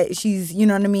know that she's, you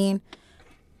know what I mean?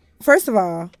 First of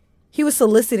all, he was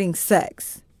soliciting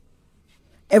sex.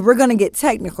 if we're gonna get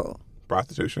technical,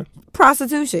 prostitution.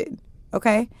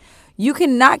 Okay, you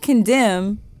cannot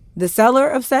condemn the seller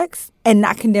of sex and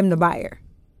not condemn the buyer.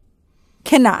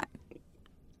 Cannot.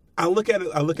 I look at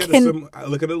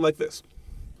it like this.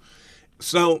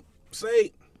 So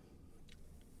say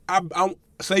I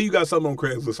say you got something on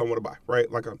Craigslist I want to buy,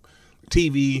 right? Like a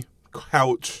TV,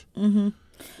 couch,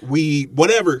 weed,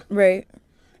 whatever. Right.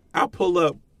 I pull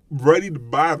up ready to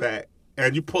buy that,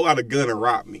 and you pull out a gun and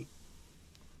rob me.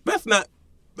 That's not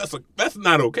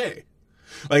okay.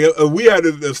 Like we had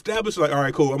to establish, like, all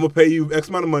right, cool, I'm gonna pay you X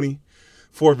amount of money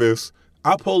for this.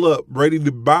 I pull up ready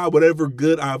to buy whatever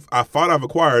good I thought I've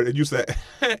acquired, and you say,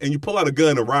 and you pull out a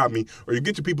gun and rob me, or you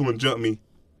get your people and jump me.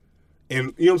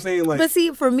 And you know what I'm saying? Like, but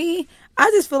see, for me, I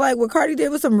just feel like what Cardi did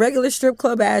was some regular strip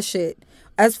club ass shit.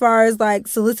 As far as like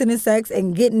soliciting sex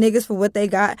and getting niggas for what they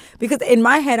got. Because in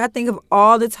my head, I think of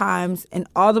all the times and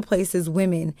all the places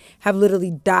women have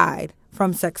literally died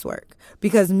from sex work.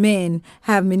 Because men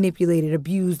have manipulated,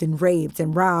 abused, and raped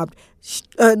and robbed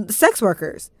sex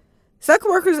workers. Sex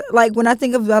workers, like when I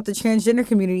think about the transgender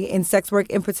community and sex work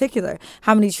in particular,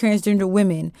 how many transgender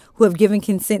women who have given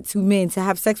consent to men to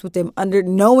have sex with them under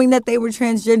knowing that they were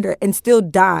transgender and still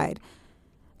died.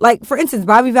 Like, for instance,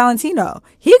 Bobby Valentino,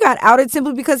 he got outed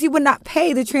simply because he would not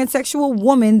pay the transsexual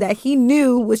woman that he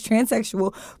knew was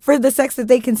transsexual for the sex that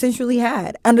they consensually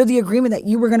had under the agreement that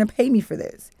you were going to pay me for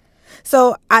this.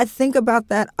 So I think about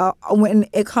that when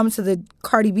it comes to the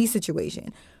Cardi B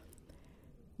situation.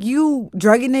 You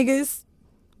drugging niggas,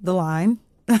 the line,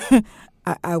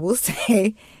 I will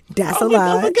say, that's a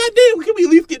lot. Oh my goddamn, can we at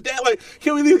least get that? Like,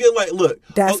 can we at least get, like, look.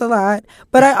 That's a lot.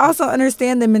 But I also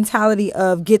understand the mentality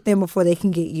of get them before they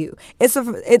can get you.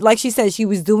 Like she said, she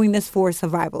was doing this for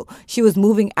survival. She was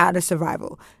moving out of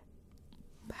survival.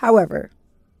 However,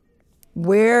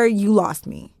 where you lost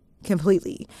me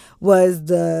completely was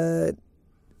the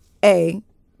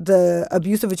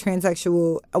abuse of a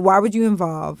transsexual. Why would you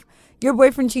involve? Your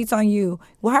boyfriend cheats on you.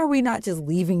 Why are we not just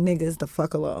leaving niggas the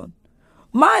fuck alone?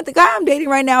 The guy I'm dating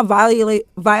right now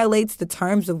violates the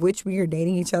terms of which we are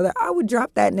dating each other. I would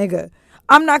drop that nigga.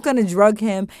 I'm not gonna drug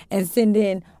him and send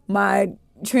in my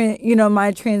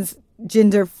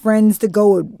transgender friends to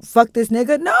go and fuck this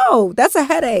nigga. No, that's a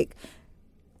headache.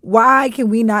 Why can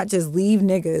we not just leave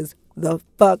niggas the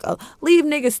fuck up? Leave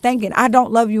niggas thinking I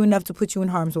don't love you enough to put you in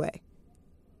harm's way.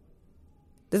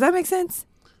 Does that make sense?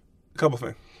 A couple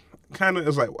things. Kind of,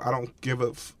 it's like, I don't give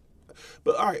a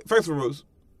but all right, first of all,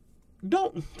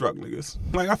 don't drug niggas.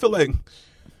 Like, I feel like,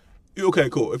 okay,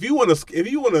 cool. If you want to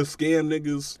scam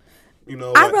niggas, you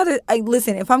know, I'd rather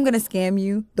listen. If I'm gonna scam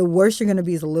you, the worst you're gonna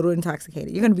be is a little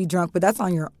intoxicated. You're gonna be drunk, but that's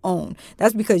on your own.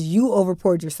 That's because you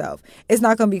overpoured yourself. It's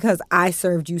not gonna be because I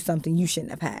served you something you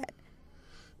shouldn't have had.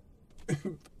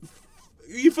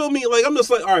 You feel me? Like, I'm just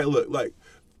like, all right, look, like,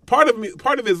 part of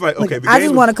it is like, okay, I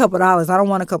just want a couple dollars. I don't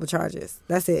want a couple charges.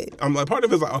 That's it. I'm like, part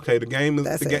of it is like, okay, the game is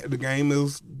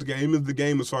the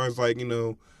game as far as, like, you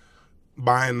know,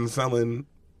 buying and selling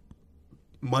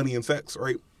money and sex,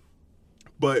 right?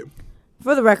 But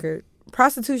for the record,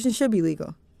 prostitution should be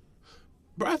legal.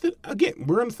 But I think, again,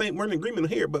 we're in agreement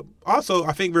here. But also,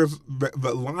 I think there's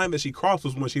the line that she crossed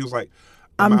was when she was like,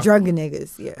 I'm drugging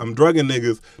niggas. Yeah, I'm drugging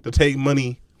niggas to take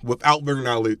money without their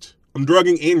knowledge. I'm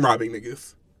drugging and robbing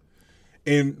niggas.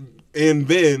 And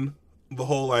then the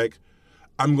whole, like,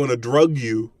 I'm going to drug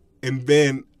you and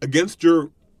then, against your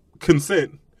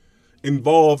consent,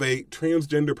 involve a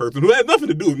transgender person who had nothing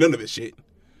to do with none of this shit.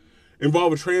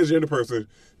 Involve a transgender person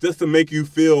just to make you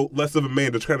feel less of a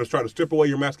man, to try to strip away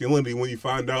your masculinity when you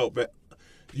find out that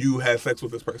you had sex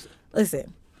with this person.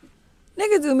 Listen,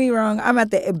 nigga, do me wrong. I'm at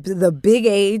the big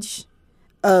age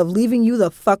of leaving you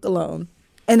the fuck alone.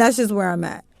 And that's just where I'm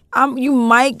at. You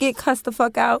might get cussed the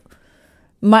fuck out.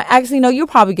 You'll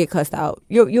probably get cussed out.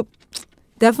 You're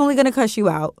definitely going to cuss you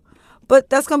out. But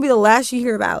that's going to be the last you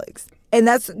hear of Alex. And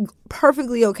that's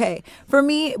perfectly okay for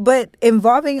me. But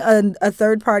involving a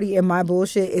third party in my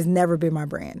bullshit has never been my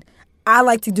brand. I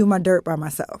like to do my dirt by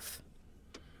myself.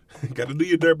 Got to do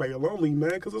your dirt by your lonely,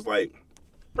 man. Because it's like,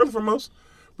 first and foremost,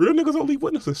 real niggas don't leave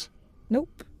witnesses.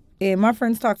 Nope. And my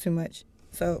friends talk too much.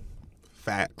 So.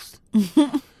 Facts.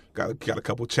 got a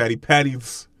couple chatty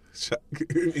patties.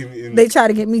 They try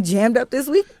to get me jammed up this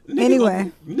week?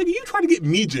 Anyway. Nigga, you trying to get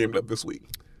me jammed up this week.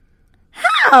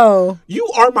 How? You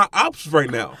are my ops right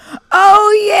now.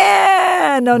 Oh,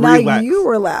 yeah. No, Relax. now you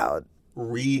were loud.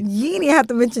 You didn't have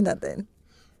to mention nothing.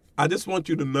 I just want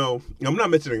you to know. I'm not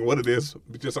mentioning what it is.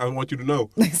 Just I want you to know.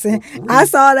 Listen, I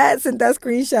saw that, sent that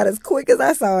screenshot as quick as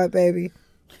I saw it, baby.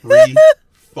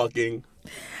 Fucking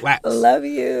lax. Love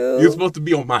you. You're supposed to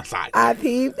be on my side. I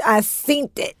peeped. I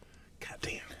synced it.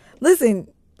 Goddamn. Listen,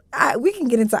 we can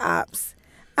get into ops.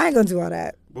 I ain't gonna do all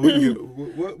that. But we can get,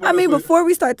 what I mean, else before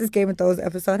we start this Game of Thrones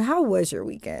episode, how was your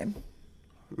weekend?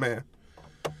 man,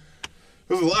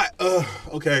 there's a lot.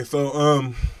 Okay,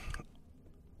 so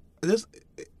it's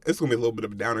gonna be a little bit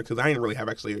of a downer because I ain't really have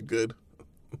actually a good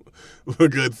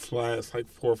last like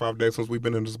 4 or 5 days since we've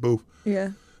been in this booth.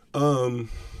 Yeah.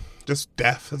 Just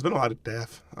death. There's been a lot of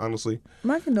death, honestly.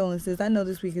 My condolences. I know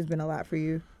this week has been a lot for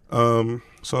you.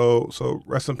 So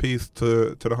rest in peace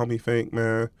to the homie Fink,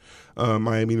 man.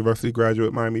 Miami University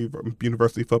graduate, Miami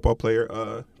University football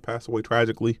player, passed away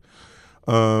tragically,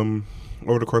 over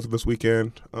the course of this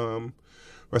weekend.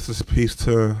 Rest in peace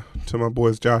to my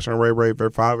boys Josh and Ray Ray. Their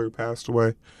father passed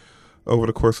away over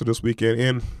the course of this weekend,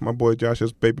 and my boy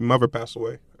Josh's baby mother passed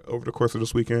away over the course of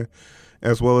this weekend,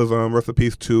 as well as rest in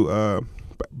peace to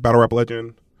battle rap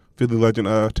legend, Philly legend,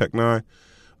 Tech Nine.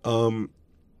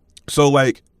 So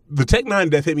like the Tech Nine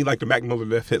death hit me like the Mac Miller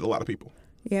death hit a lot of people.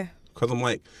 Yeah. Because I'm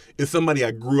like, it's somebody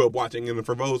I grew up watching, and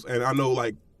for those, and I know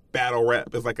like battle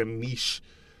rap is like a niche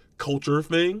culture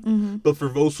thing, Mm-hmm. but for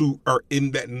those who are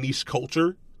in that niche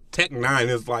culture, Tech Nine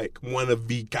is like one of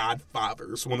the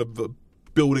godfathers, one of the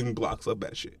building blocks of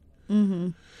that shit. Mm-hmm.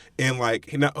 And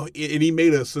like, and he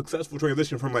made a successful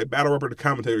transition from like battle rapper to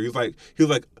commentator. He was like,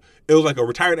 it was like a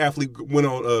retired athlete went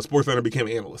on SportsCenter, became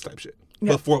an analyst type shit,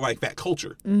 Yep. but for like that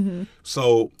culture. Mm-hmm.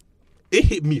 So it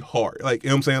hit me hard. Like, you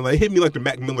know what I'm saying? Like, it hit me like the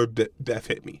Mac Miller death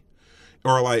hit me.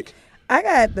 Or like, I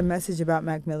got the message about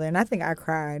Mac Miller, and I think I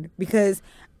cried because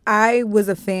I was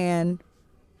a fan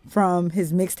from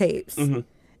his mixtapes. Mhm.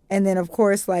 And then, of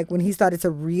course, like when he started to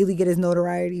really get his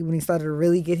notoriety, when he started to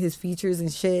really get his features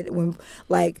and shit, when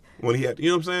he had, you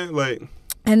know what I'm saying? Like,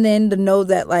 and then to know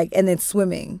that, like, and then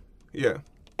swimming. yeah.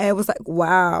 And it was like,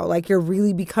 wow, like you're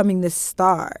really becoming this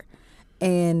star.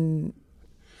 And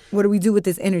what do we do with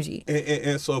this energy?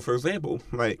 And so, for example,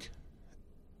 like,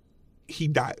 he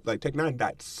died. Like, Tech Nine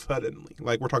died suddenly.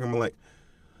 Like, we're talking about, like,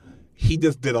 he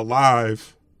just did a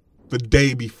live the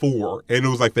day before, and it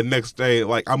was, like, the next day.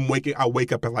 Like, I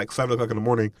wake up at, like, 7 o'clock in the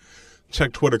morning,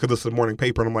 check Twitter because it's the morning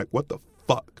paper, and I'm like, what the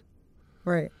fuck?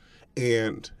 Right.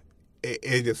 And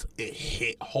it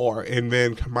hit hard. And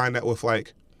then combine that with,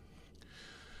 like,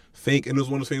 Fink, and it was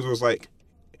one of those things where it's like,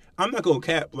 I'm not going to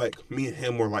cap, like, me and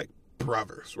him were, like,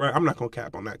 brothers, right? I'm not going to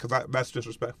cap on that because that's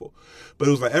disrespectful. But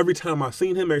it was like every time I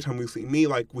seen him, every time we seen me,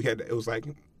 like, it was like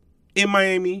in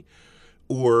Miami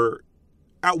or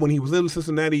out when he was in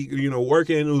Cincinnati, you know,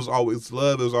 working. It was always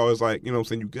love. It was always like, you know what I'm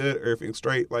saying, you good, everything's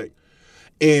straight. Like,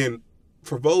 and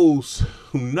for those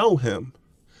who know him,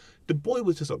 the boy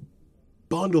was just a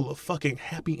bundle of fucking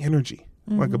happy energy.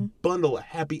 Mm-hmm. Like a bundle of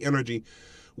happy energy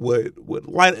would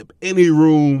light up any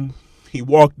room he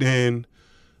walked in,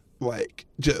 like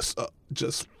just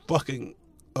fucking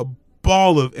a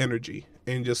ball of energy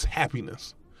and just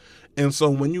happiness. And so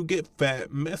when you get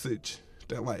that message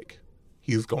that like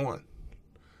he's gone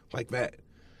like that,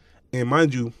 and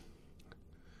mind you,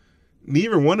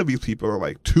 neither one of these people are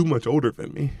like too much older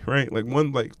than me, right? Like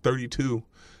one like 32,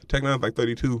 Tech Nine's like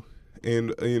 32,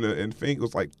 and you know, and Fink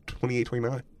was like 28,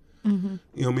 29. Mm-hmm.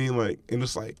 You know what I mean? Like, and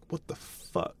it's like, what the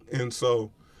fuck? And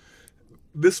so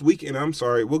this weekend, I'm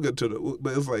sorry, we'll get to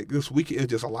but it's like this weekend,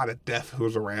 it's just a lot of death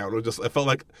was around. It felt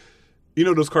like, you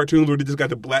know, those cartoons where they just got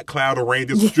the black cloud of rain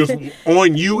just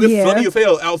on you. It's sunny as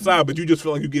hell outside, but you just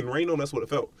feel like you're getting rained on. That's what it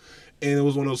felt. And it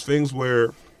was one of those things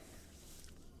where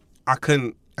I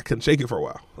couldn't shake it for a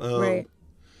while. Right.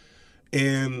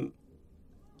 And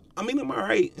I mean, I'm all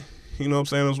right. You know what I'm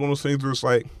saying? It was one of those things where it's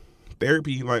like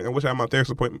therapy. Like, I wish I had my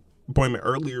therapist appointment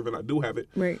earlier than I do have it.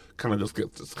 Right. Kind of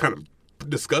just kind of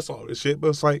discuss all this shit. But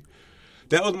it's like,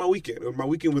 that was my weekend. My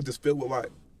weekend was just filled with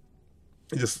like,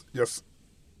 just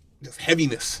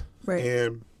heaviness. Right.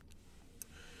 And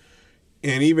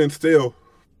even still,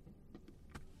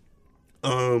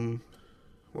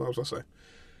 what was I saying?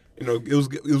 You know, it was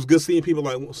good seeing people.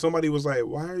 Like, somebody was like,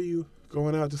 why are you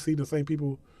going out to see the same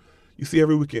people you see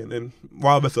every weekend? And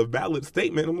while that's a valid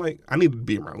statement, I'm like, I need to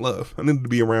be around love. I need to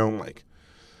be around like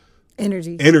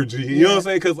energy. You know what I'm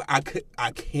saying? Because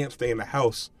I can't stay in the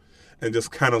house and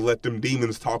just kind of let them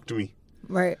demons talk to me.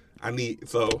 Right. I had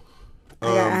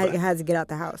to get out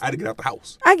the house. I had to get out the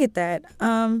house. I get that.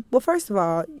 Well, first of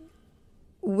all,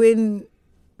 when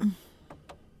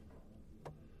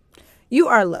you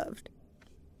are loved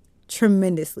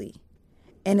tremendously,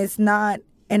 and it's not,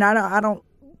 and I don't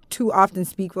too often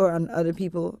speak for on other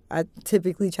people. I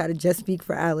typically try to just speak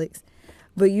for Alex,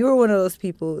 but you are one of those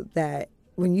people that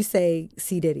when you say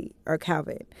C Diddy or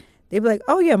Calvin, they be like,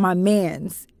 "Oh yeah, my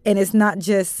man's," and it's not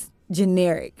just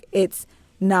generic. It's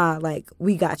nah, like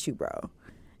we got you, bro.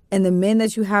 and the men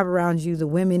that you have around you, the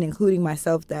women, including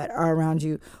myself, that are around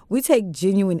you, we take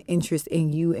genuine interest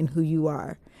in you and who you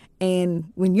are.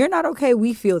 And when you're not okay,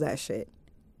 we feel that shit.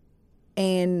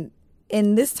 And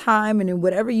in this time and in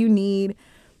whatever you need,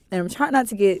 and I'm trying not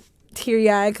to get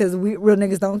teary-eyed because we real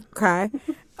niggas don't cry.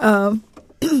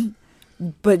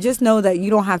 But just know that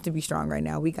you don't have to be strong right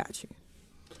now. We got you.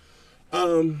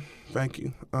 Thank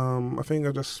you. I think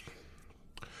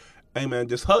hey man,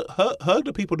 just hug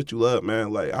the people that you love,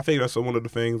 man. Like, I think that's one of the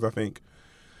things. I think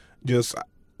just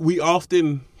we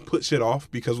often put shit off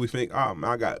because we think, oh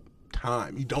man, I got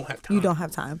time. You don't have time. You don't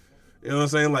have time. You know what I'm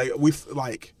saying?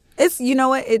 Like, It's, you know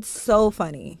what? It's so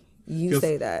funny you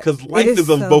say that. Because life is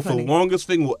so both funny. the longest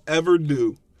thing we'll ever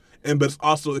do, but it's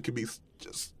also, it could be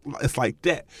just, it's like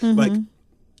that. Like,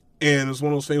 and it's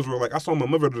one of those things where, like, I saw my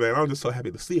mother today, and I was just so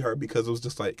happy to see her because it was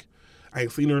just like, I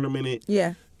ain't seen her in a minute.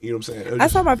 Yeah. You know what I'm saying? I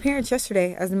saw my parents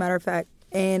yesterday, as a matter of fact,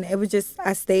 and it was just,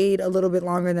 I stayed a little bit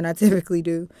longer than I typically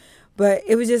do. But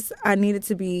it was just, I needed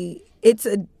to be,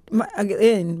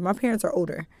 my parents are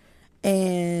older.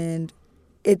 And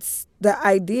it's the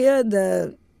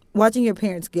idea, watching your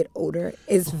parents get older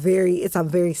is it's a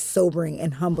very sobering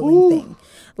and humbling thing.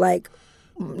 Like,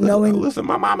 knowing. Listen,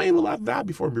 my mom ain't allowed to die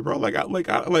before me, bro. I think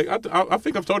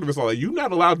I've told her this all. Like, you're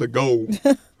not allowed to go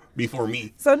before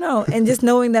me. So no, and just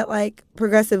knowing that, like,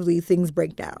 progressively things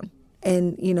break down,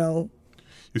 and you know,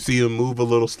 you see him move a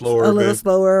little slower.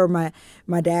 Or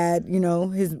my dad, you know,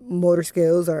 his motor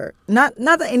skills are not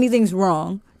that anything's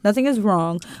wrong. Nothing is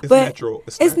wrong. It's but natural.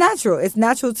 It's natural. It's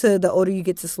natural to the older you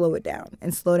get to slow it down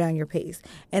and slow down your pace.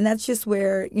 And that's just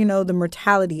where, you know, the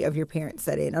mortality of your parents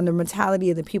set in, or the mortality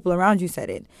of the people around you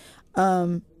set in.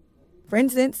 For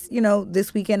instance, you know,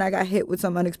 this weekend I got hit with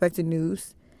some unexpected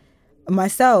news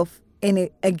myself, and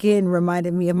it again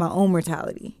reminded me of my own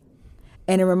mortality.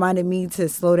 And it reminded me to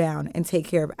slow down and take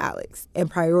care of Alex and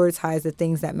prioritize the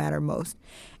things that matter most.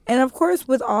 And of course,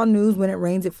 with all news, when it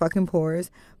rains, it fucking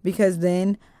pours, because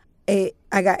then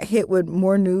I got hit with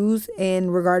more news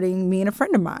and regarding me and a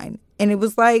friend of mine. And it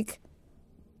was like,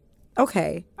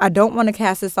 okay, I don't want to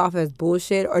cast this off as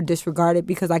bullshit or disregard it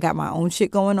because I got my own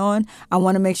shit going on. I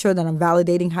want to make sure that I'm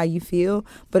validating how you feel.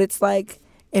 But it's like,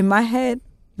 in my head,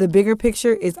 the bigger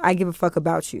picture is I give a fuck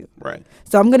about you. Right.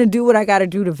 So I'm going to do what I got to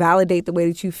do to validate the way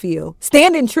that you feel.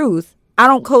 Stand in truth. I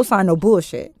don't co-sign no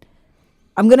bullshit.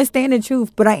 I'm going to stand in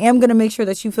truth, but I am going to make sure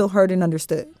that you feel heard and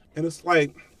understood. And it's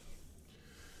like,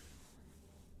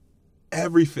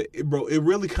 everything, bro, it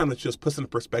really kind of just puts into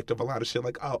perspective a lot of shit.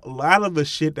 Like, a lot of the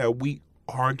shit that we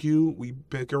argue, we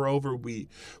bicker over, we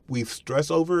stress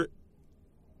over,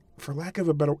 for lack of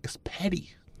a better, it's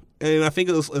petty. And I think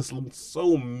it's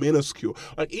so minuscule.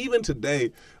 Like, even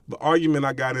today, the argument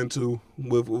I got into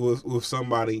with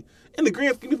somebody, in the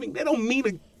grand scheme of things, they don't mean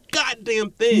a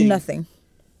goddamn thing. Nothing.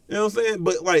 You know what I'm saying?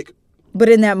 But, like... But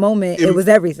in that moment, it was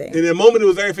everything. In that moment, it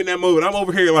was everything. In that moment, I'm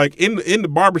over here, like, in the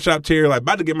barbershop chair, like,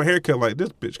 about to get my hair cut. Like, this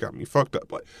bitch got me fucked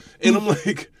up. Like, and I'm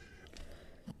like,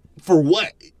 for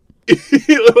what?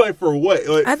 Like, for what?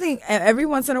 Like, I think every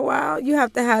once in a while, you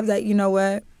have to have that, you know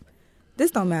what? This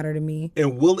don't matter to me.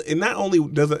 And not only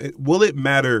will it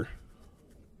matter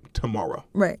tomorrow?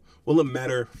 Right. Will it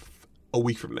matter a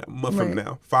week from now, a month from Right.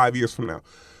 now, 5 years from now?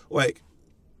 Like,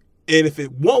 and if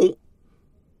it won't,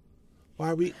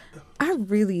 why we? I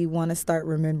really want to start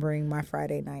remembering my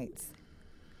Friday nights,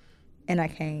 and I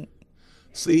can't.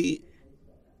 See,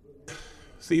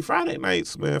 Friday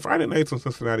nights, man. Friday nights in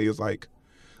Cincinnati is like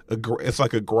it's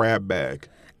like a grab bag.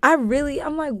 I'm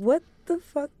like, what the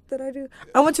fuck did I do?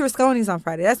 I went to Rasconi's on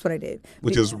Friday. That's what I did.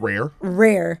 Which is rare.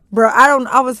 Rare. Bro,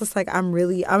 I was just like, I'm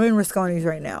in Rasconi's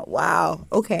right now. Wow.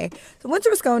 Okay. So went to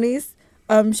Rasconi's.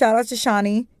 Shout out to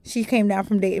Shawnee. She came down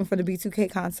from Dayton for the B2K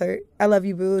concert. I love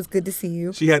you, boo. It's good to see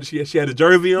you. She had a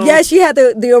jersey on? Yeah, she had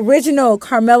the original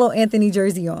Carmelo Anthony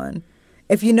jersey on.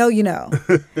 If you know, you know.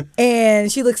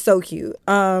 And she looks so cute.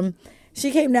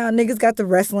 She came down. Niggas got the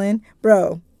wrestling.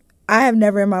 Bro, I have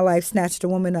never in my life snatched a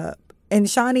woman up. And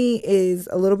Shawnee is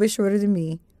a little bit shorter than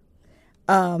me.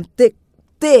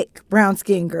 Thick brown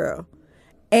skin girl.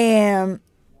 And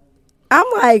I'm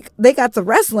like, they got the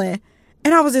wrestling.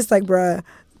 And I was just like, bruh,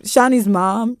 Shawnee's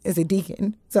mom is a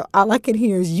deacon. So all I could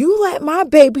hear is, you let my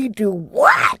baby do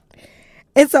what?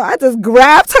 And so I just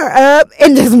grabbed her up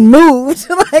and just moved.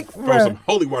 Like, Throw some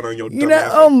holy water on your dumb you know,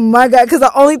 ass. oh my God. Because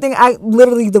the only thing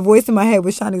the voice in my head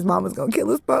was Shawnee's mom was going to kill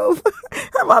us both.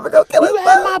 Her mom was going to kill us You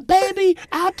had both. my baby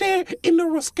out there in the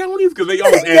Rasconi's, because they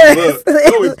always add blood. They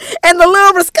always- And the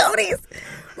little Rasconi's.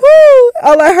 Woo!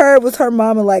 All I heard was her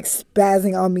mama like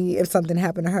spazzing on me if something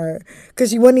happened to her,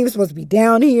 because she wasn't even supposed to be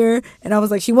down here, and I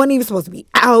was like, she wasn't even supposed to be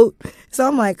out. So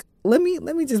I'm like, let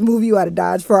me just move you out of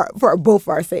Dodge for both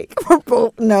our sake. For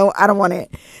both. No, I don't want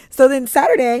it. So then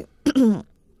Saturday,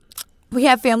 we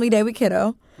had family day with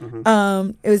Kiddo.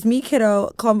 It was me,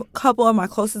 Kiddo, a couple of my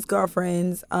closest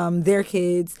girlfriends, their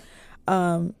kids,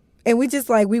 and we just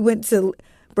we went to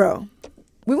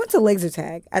laser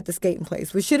tag at the skating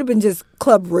place, which should have been just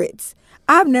Club Ritz.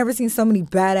 I've never seen so many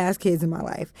badass kids in my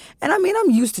life. And I mean,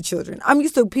 I'm used to children. I'm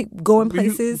used to going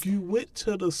places. You went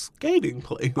to the skating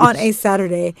place on a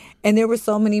Saturday, and there were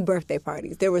so many birthday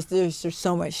parties. There's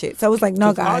so much shit. So I was like,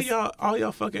 no, guys. All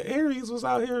y'all fucking Aries was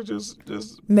out here just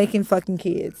making fucking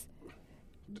kids.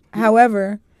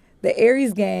 However, the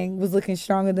Aries gang was looking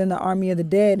stronger than the Army of the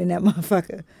Dead in that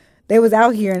motherfucker. They was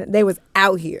out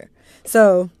here.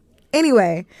 So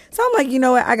anyway, so I'm like, you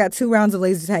know what? I got 2 rounds of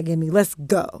laser tag in me. Let's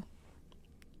go.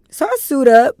 So I suit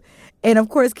up, and of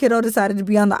course, Kiddo decided to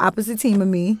be on the opposite team of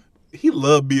me. He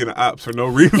loved being an ops for no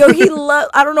reason. Yo,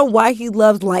 I don't know why he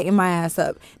loves lighting my ass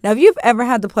up. Now, if you've ever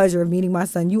had the pleasure of meeting my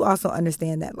son, you also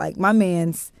understand that. Like, my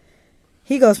man's,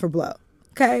 he goes for blow.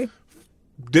 Okay?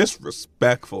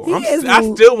 Disrespectful.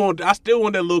 I still want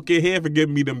that little kid here for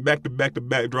giving me them back to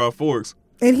back draw forks.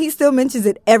 And he still mentions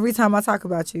it every time I talk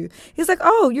about you. He's like,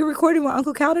 "Oh, you're recording with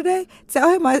Uncle Cal today? Tell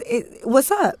him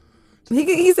what's up."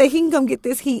 He said he can come get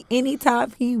this heat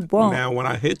anytime he wants. Now, when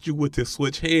I hit you with his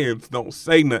switch hands, don't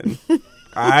say nothing.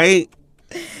 All right?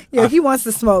 Yeah, he wants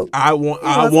to smoke. I want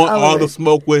all the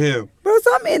smoke with him. Bro,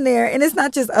 so I'm in there, and it's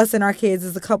not just us and our kids.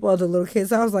 It's a couple other little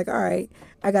kids. So I was like, all right,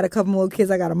 I got a couple more kids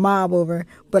I got a mob over,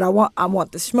 but I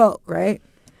want the smoke, right?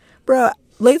 Bro,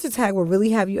 laser tag will really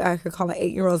have you out here calling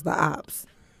 8-year-olds the ops.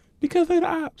 Because they're the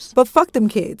ops. But fuck them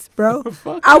kids, bro.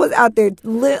 I was out there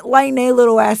lighting their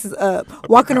little asses up,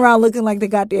 walking around looking like the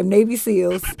goddamn Navy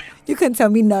SEALs. You couldn't tell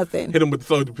me nothing. Hit them with the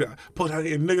soldier. Pulled out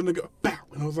here, nigga, bow.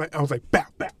 And I was like, bow.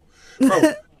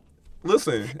 Bro,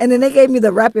 listen. And then they gave me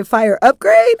the rapid fire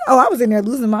upgrade. Oh, I was in there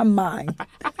losing my mind.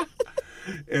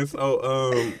 And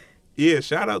so, yeah,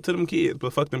 shout out to them kids,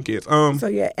 but fuck them kids. So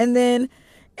yeah, and then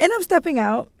end up stepping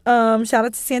out. Shout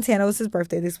out to Santana. It was his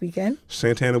birthday this weekend.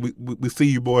 Santana, we see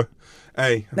you, boy.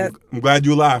 Hey, I'm glad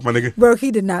you alive, my nigga. Bro, he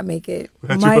did not make it.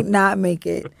 Might not make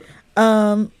it.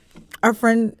 Our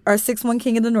friend, our 6'1"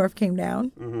 King of the North came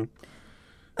down.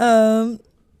 Mm-hmm.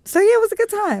 So yeah, it was a good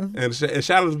time. And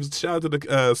shout out to the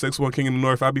 6'1" King of the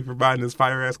North. I'll be providing his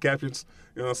fire ass captions.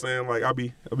 You know what I'm saying? Like I'll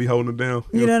be holding it down.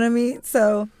 You know what I mean?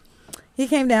 So he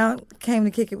came down, came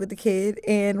to kick it with the kid,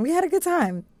 and we had a good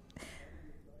time.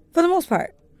 For the most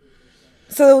part.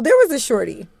 So there was a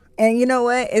shorty. And you know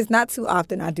what? It's not too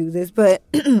often I do this, but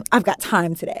I've got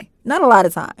time today. Not a lot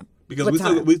of time. Because we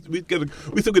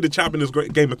still get to chop in this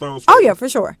great Game of Thrones. Oh, yeah, for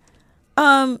sure.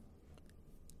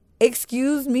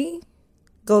 Excuse me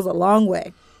goes a long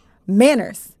way.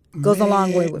 Manners goes a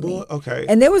long way with me. Okay.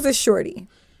 And there was a shorty.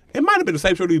 It might have been the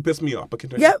same shorty who pissed me off, but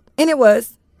continue. Yep, and it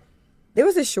was. There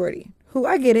was a shorty who,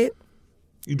 I get it.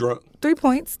 You drunk. 3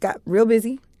 points, got real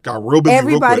busy.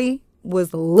 Everybody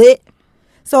was lit.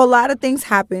 So a lot of things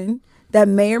happened that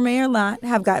may or may not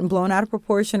have gotten blown out of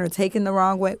proportion or taken the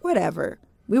wrong way. Whatever.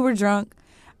 We were drunk.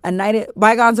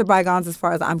 Bygones are bygones as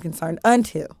far as I'm concerned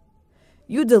until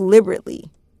you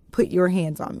deliberately put your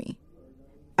hands on me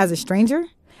as a stranger.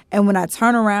 And when I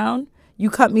turn around, you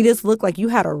cut me this look like you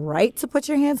had a right to put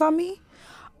your hands on me.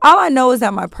 All I know is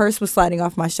that my purse was sliding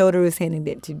off my shoulder, was handing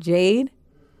it to Jade.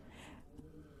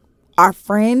 Our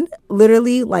friend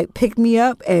literally picked me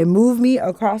up and moved me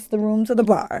across the room to the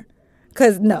bar.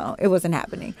 Because, no, it wasn't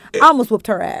happening. I almost whooped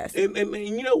her ass. And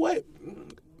you know what?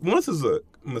 Once is a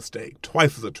mistake.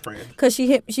 Twice is a trend. Because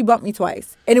she bumped me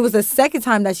twice. And it was the second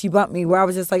time that she bumped me where I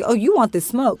was just like, oh, you want this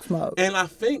smoke. And I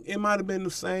think it might have been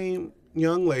the same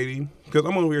young lady. Because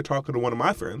I'm over here talking to one of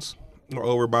my friends. We're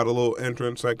over by the little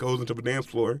entrance that goes into the dance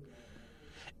floor.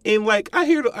 And, I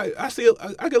hear, I see,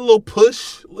 I get a little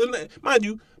push. Mind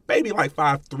you, baby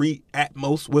 5'3" at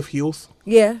most with heels.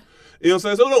 Yeah. You know what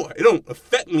I'm saying? So it don't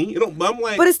affect me.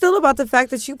 But it's still about the fact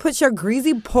that you put your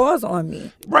greasy paws on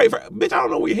me. Right. Bitch, I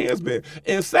don't know where your hands been.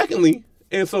 And secondly,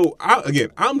 so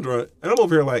I'm drunk and I'm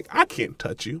over here I can't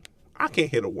touch you. I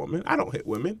can't hit a woman. I don't hit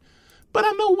women. But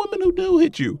I know women who do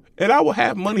hit you. And I will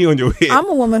have money on your head. I'm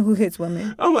a woman who hits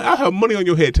women. I'm I'll have money on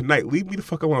your head tonight. Leave me the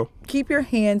fuck alone. Keep your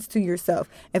hands to yourself.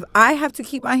 If I have to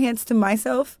keep my hands to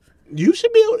myself, you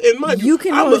should be able to, in my you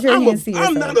can hold your hands to yourself.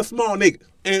 I'm not a small nigga.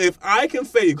 And if I can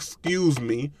say, excuse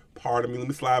me, pardon me, let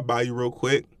me slide by you real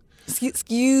quick.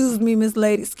 Excuse me, Miss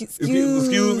Lady. Excuse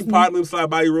me, pardon me, let me slide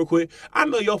by you real quick. I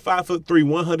know your 5'3",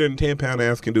 110-pound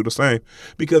ass can do the same.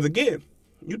 Because again,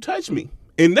 you touch me.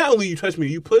 And not only you touch me,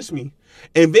 you push me.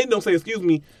 And then don't say, excuse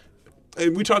me.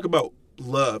 And we talk about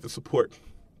love and support.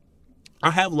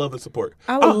 I have love and support.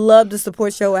 I would love to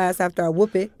support your ass after I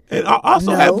whoop it. And I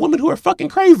also No. have women who are fucking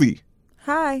crazy.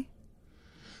 Hi.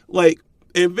 Like,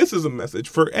 and this is a message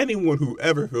for anyone who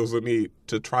ever feels the need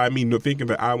to try me thinking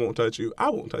that I won't touch you. I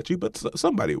won't touch you, but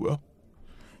somebody will.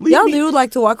 Leave Y'all me. do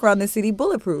like to walk around the city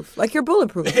bulletproof. Like you're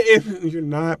bulletproof. And you're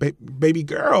not, baby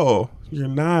girl. You're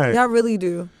not. Y'all really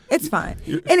do. It's fine.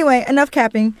 Anyway, enough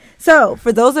capping. So,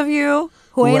 for those of you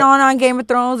who ain't What? on Game of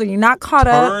Thrones or you're not caught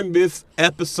up, Turn this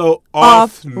episode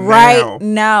off now. right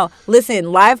now.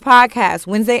 Listen, live podcast,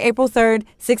 Wednesday, April 3rd,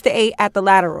 6 to 8 at The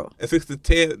Lateral. At 6 to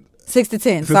 10. 6 to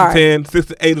 10, 6 to sorry. 10, 6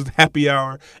 to 8 is the happy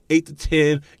hour. 8 to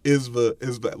 10 is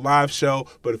the live show.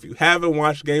 But if you haven't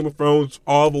watched Game of Thrones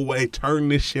all the way, turn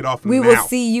this shit off We now. will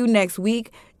see you next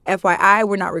week. FYI,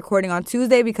 we're not recording on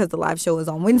Tuesday because the live show is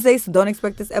on Wednesday, so don't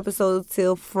expect this episode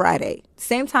till Friday.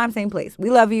 Same time, same place.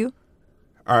 We love you.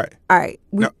 All right. All right.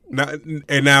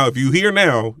 Now, if you hear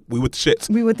now, we with the shits.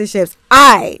 We with the ships.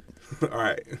 All right. All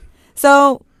right.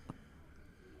 So,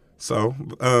 So,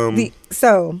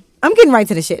 I'm getting right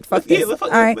to the shit. Fuck this. let's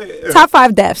fuck All right. this, yeah. Top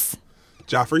 5 deaths.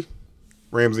 Joffrey,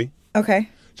 Ramsay. Okay.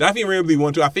 Joffrey and Ramsay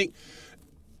 1, 2. I think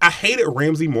I hated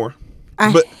Ramsay more.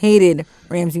 I but hated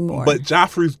Ramsay more. But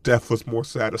Joffrey's death was more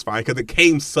satisfying because it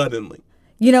came suddenly.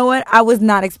 You know what? I was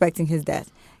not expecting his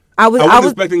death. I was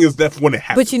expecting his death when it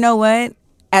happened. But you know what?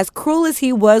 As cruel as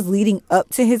he was leading up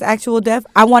to his actual death,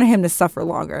 I wanted him to suffer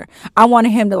longer. I wanted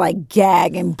him to like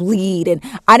gag and bleed, and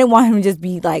I didn't want him to just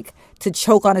be like to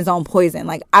choke on his own poison.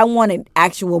 Like I wanted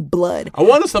actual blood. I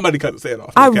wanted somebody to cut his head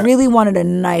off. I really wanted a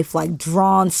knife like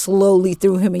drawn slowly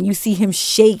through him, and you see him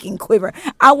shake and quiver.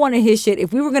 I wanted his shit.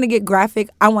 If we were gonna get graphic,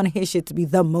 I wanted his shit to be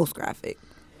the most graphic.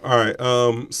 All right.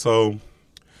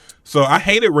 So I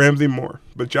hated Ramsay more,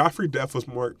 but Joffrey's death was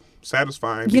more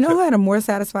satisfying. You know who had a more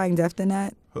satisfying death than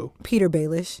that? Who? Peter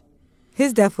Baelish.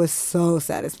 His death was so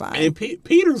satisfying. And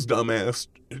Peter's dumbass.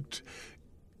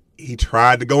 He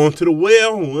tried to go into the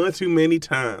well one too many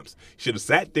times. Should have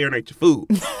sat there and ate your food.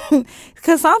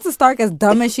 Because Sansa Stark, as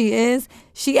dumb as she is,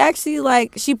 she actually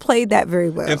she played that very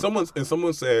well. And someone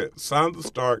said Sansa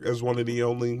Stark is one of the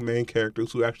only main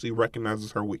characters who actually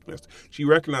recognizes her weakness. She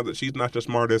recognizes that she's not the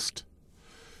smartest.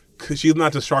 She's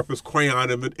not the sharpest crayon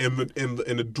in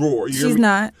the drawer. She's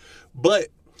not. But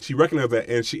she recognizes that,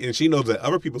 and she knows that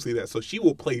other people see that, so she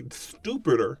will play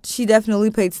stupider. She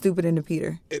definitely played stupid into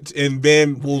Peter. And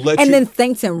then will let and then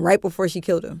thanked him right before she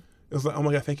killed him. It's like, oh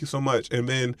my God, thank you so much. And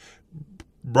then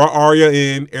brought Arya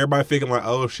in, everybody thinking like,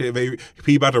 oh shit, baby,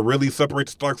 he about to really separate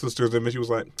the Stark sisters. And then she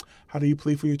was like, how do you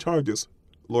plead for your charges,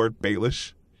 Lord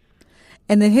Baelish?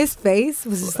 And then his face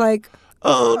was just like,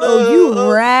 oh no, oh,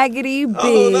 you raggedy bitch.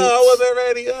 Oh no, I wasn't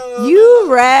ready. Oh,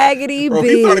 you raggedy bro,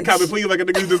 bitch. He started coming, please, like a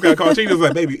nigga who just got caught. She was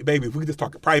like, baby, if we could just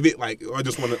talk in private, like, I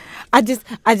just want to. I just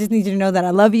need you to know that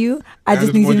I love you. I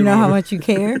just need you to know how much you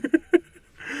care. I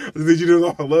need you to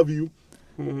know I love you.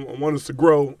 I want us to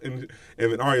grow. And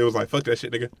then Arya was like, fuck that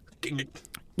shit, nigga.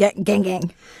 Yeah,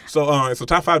 gang. So, so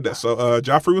top 5 deaths. So,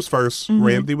 Joffrey was first. Mm-hmm.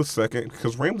 Ramsay was second.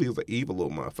 Because Ramsay is an evil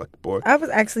little motherfucker, boy. I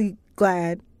was actually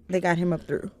glad they got him up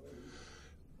through.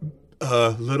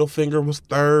 Littlefinger was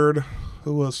third.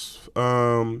 Who was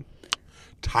Tywin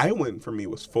for me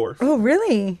was fourth. Oh,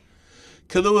 really?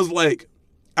 Because it was like,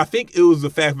 I think it was the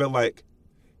fact that like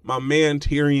my man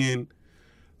Tyrion,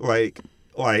 like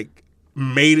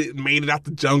made it out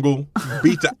the jungle,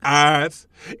 beat the odds,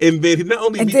 and then he not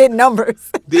only did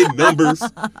numbers,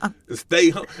 stay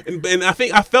home, and I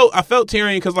think I felt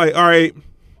Tyrion because like, all right,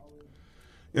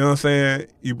 you know what I'm saying?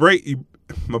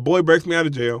 My boy breaks me out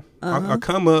of jail. I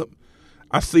come up.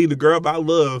 I see the girl I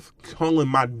love calling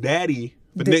my daddy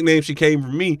the nickname she came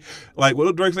from me. Like, what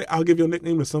did Drake say? I'll give your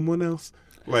nickname to someone else.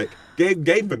 Like, gave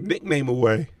the nickname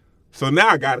away. So now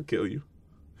I gotta kill you.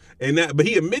 But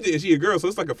he admitted she a girl, so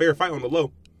it's like a fair fight on the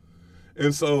low.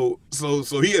 And so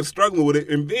he is struggling with it,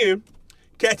 and then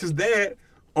catch his dad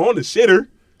on the shitter.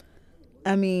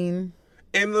 I mean,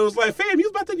 and it was like, fam, you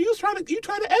trying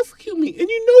to execute me, and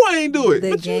you knew I ain't do it.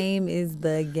 The game is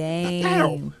the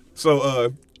game.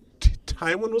 So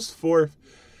Tywin was fourth,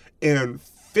 and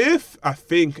fifth,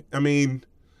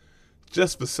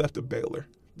 just Perceptive Baylor.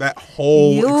 That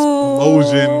whole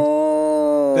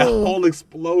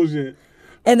explosion.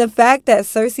 And the fact that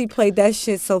Cersei played that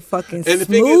shit so fucking smooth. And the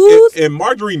thing is, and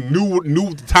Marjorie knew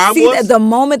the time was. The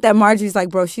moment that Marjorie's like,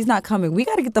 bro, she's not coming. We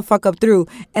got to get the fuck up through.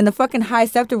 And the fucking High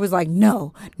Scepter was like,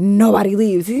 no, nobody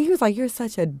leaves. And he was like, you're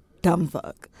such a dumb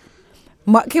fuck.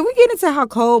 Can we get into how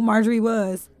cold Marjorie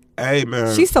was? Hey,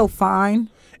 man. She's so fine.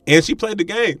 And she played the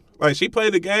game. Like, she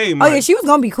played the game. Oh, yeah, she was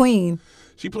going to be queen.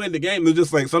 She played the game. It was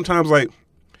just like, sometimes, like,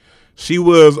 she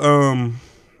was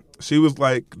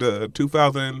like the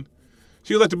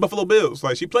She was like the Buffalo Bills.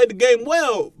 Like, she played the game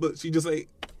well, but she just ain't.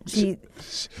 She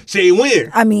ain't win.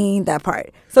 I mean, that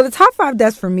part. So the top 5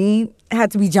 deaths for me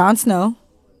had to be Jon Snow.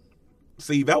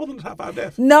 See, that wasn't the top 5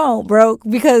 deaths. No, bro,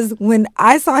 because when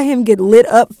I saw him get lit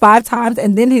up 5 times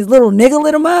and then his little nigga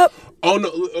lit him up. Oh,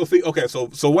 no. See, okay, so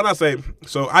when I say,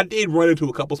 so I did run into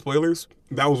a couple spoilers.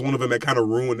 That was one of them that kind of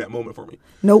ruined that moment for me.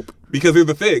 Nope. Because here's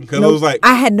the thing. Because I was like.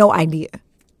 I had no idea.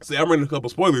 See, I ran into a couple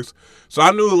spoilers. So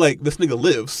I knew, like, this nigga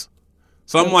lives.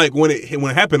 So I'm like, when it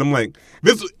happened, I'm like,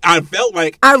 I felt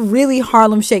like. I really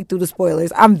Harlem Shake through the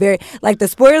spoilers. I'm very, like, the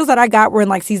spoilers that I got were in,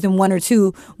 like, season 1 or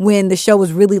 2 when the show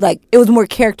was really, like, it was more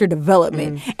character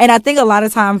development. And I think a lot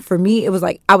of time for me, it was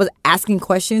like, I was asking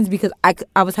questions because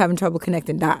I was having trouble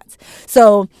connecting dots.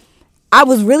 So I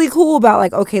was really cool about,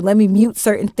 like, okay, let me mute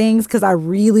certain things because I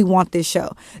really want this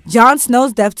show. Jon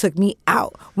Snow's death took me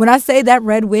out. When I say that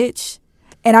Red Witch,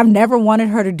 and I've never wanted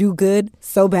her to do good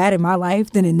so bad in my life,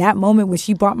 then in that moment when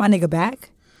she brought my nigga back.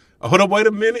 Hold up, wait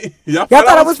a minute. Y'all thought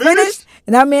I was finished?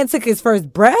 And that man took his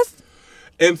first breath?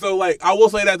 And so, like, I will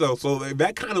say that, though. So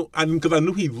that kind of, because I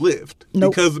knew he lived.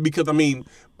 Nope. Because, I mean,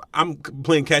 I'm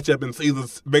playing catch up and see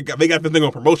this, they got this thing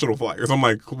on promotional flyers. I'm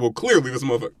like, well, clearly this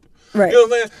motherfucker. Right. You know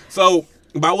what I'm saying? So,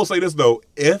 but I will say this, though.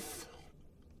 If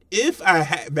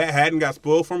that hadn't got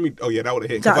spoiled for me, oh yeah, that would have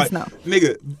hit. Jon like, Snow.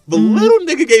 Nigga, the little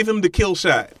nigga gave him the kill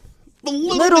shot. The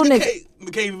little nigga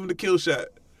gave him the kill shot.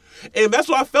 And that's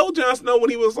why I felt Jon Snow when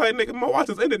he was like, nigga, my watch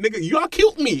is ended. Nigga, y'all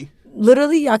killed me.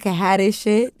 Literally, y'all can have this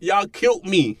shit. Y'all killed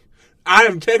me. I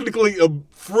am technically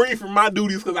free from my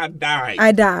duties because I died.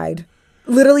 I died.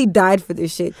 Literally died for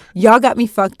this shit. Y'all got me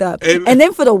fucked up. And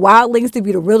then for the Wildlings to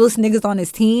be the realest niggas on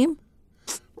his team.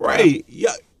 Right.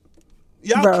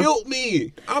 Y'all Bro. killed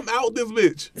me. I'm out this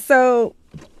bitch. So,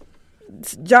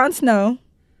 Jon Snow,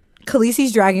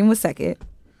 Khaleesi's dragon was second.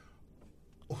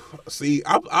 See,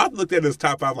 I looked at his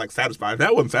top 5 like satisfying.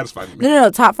 That wasn't satisfying to me. No,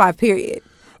 top 5, period.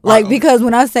 Like, because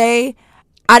when I say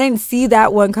I didn't see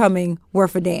that one coming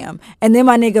worth a damn. And then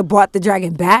my nigga brought the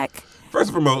dragon back. First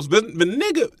and foremost, the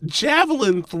nigga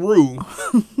javelin through.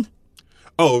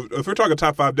 Oh, if we're talking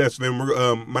top 5 deaths, then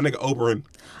we're my nigga Oberyn.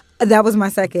 That was my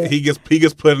second. He gets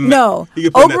put in. No, he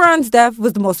gets put in that. Oberyn's death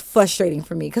was the most frustrating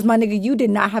for me because my nigga, you did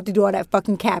not have to do all that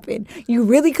fucking capping. You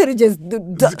really could have just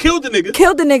killed the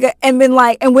nigga, and been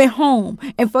like and went home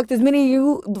and fucked as many of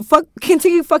you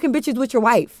continue fucking bitches with your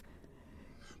wife.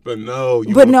 But no,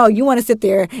 you want to sit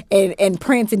there and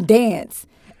prance and dance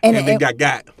and then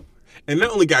got. And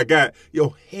not only got,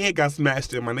 your head got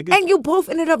smashed in, my nigga. And you both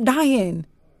ended up dying.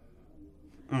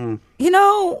 You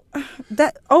know,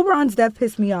 that Oberyn's death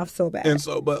pissed me off so bad. And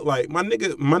so, but like my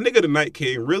nigga the Night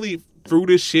King really threw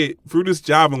this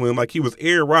javelin like he was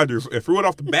Aaron Rodgers and threw it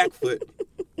off the back foot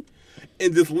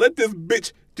and just let this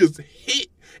bitch just hit.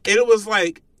 And it was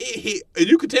like it hit, and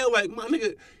you could tell like my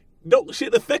nigga don't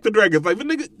shit affect the dragons. Like the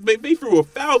nigga, they threw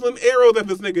 1,000 arrows at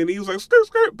this nigga, and he was like skirt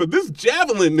skirt. But this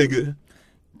javelin nigga.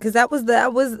 Because that was the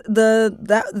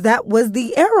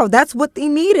arrow. That's what they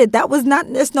needed. That was not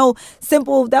just no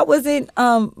simple. That wasn't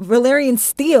Valyrian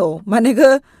steel, my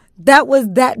nigga. That was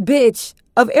that bitch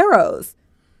of arrows.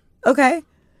 Okay,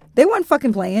 they weren't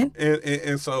fucking playing.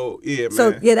 And so yeah, man.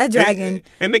 So yeah, that dragon.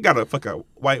 And they got a fucking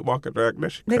White Walker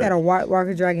dragon. They got a White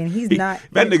Walker dragon. He's not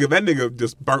that nigga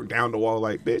just burnt down the wall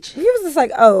like bitch. He was just like,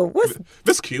 oh, what's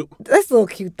this cute? That's a little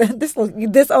cute.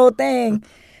 This old thing,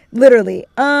 literally.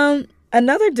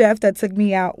 Another death that took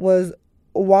me out was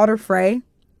Walder Frey.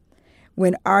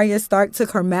 When Arya Stark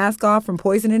took her mask off from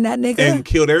poisoning that nigga. And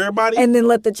killed everybody. And then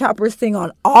let the chopper sing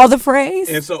on all the Freys.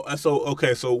 And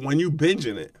so when you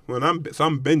binging it, I'm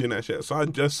binging that shit. So I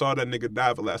just saw that nigga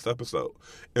die the last episode.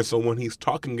 And so when he's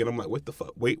talking it, I'm like, what the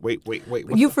fuck? Wait.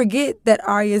 You forget that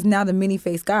Arya is now the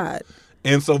many-faced god.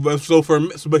 And but here's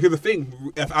the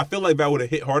thing. I feel like that would have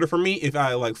hit harder for me if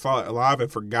I like saw it live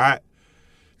and forgot.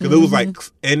 Because it was like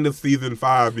end of season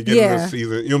 5, beginning of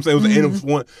season. You know what I'm saying? It was the end of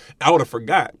 1. I would have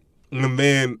forgot. And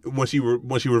then when she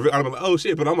revealed, I'm like, oh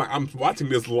shit! But I'm like, I'm watching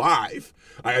this live.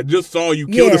 I just saw you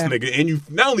kill this nigga, and you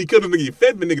not only killed the nigga, you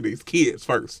fed the nigga his kids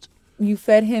first. You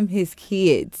fed him his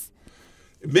kids.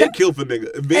 Then killed the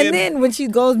nigga. And then when she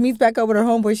meets back up with her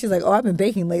homeboy, she's like, oh, I've been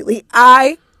baking lately.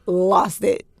 I lost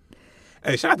it.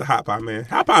 Hey, shout out to Hot Pie, man.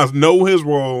 Hot Pies know his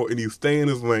role, and he stay in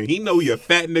his lane. He know he a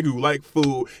fat nigga who like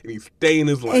food, and he stay in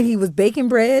his lane. And he was baking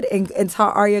bread and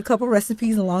taught Arya a couple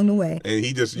recipes along the way. And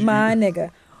he just... My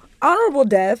nigga. Honorable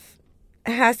death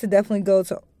has to definitely go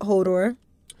to Hodor.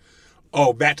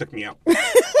 Oh, that took me out.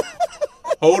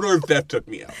 Hodor's death took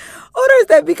me out. Hodor's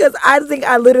death because I think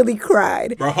I literally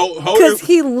cried. Bro, because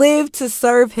he lived to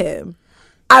serve him.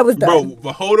 I was done. Bro,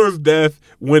 the Hodor's death,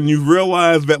 when you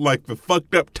realize that, like, the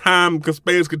fucked up time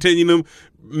space continuum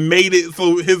made it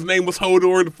so his name was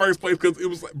Hodor in the first place, because it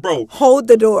was like, bro. Hold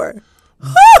the door.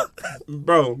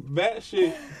 Bro, that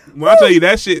shit, when I tell you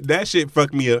that shit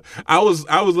fucked me up. I was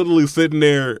literally sitting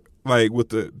there, like, with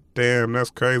the, damn, that's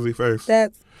crazy face.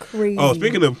 That's crazy. Oh,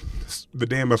 speaking of the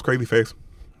damn, that's crazy face,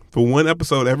 for one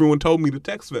episode, everyone told me to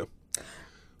text them.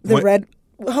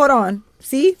 Hold on.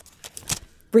 See?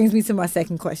 Brings me to my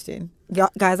second question.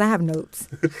 Guys, I have notes.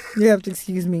 You have to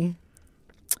excuse me.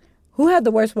 Who had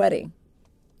the worst wedding?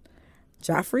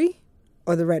 Joffrey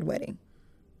or the Red Wedding?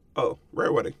 Oh,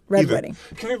 Red Wedding. Red Wedding.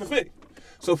 Here's the thing.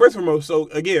 So first and foremost,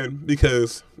 again,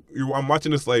 because I'm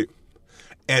watching this late,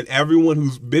 and everyone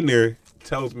who's been there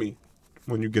tells me,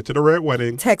 when you get to the Red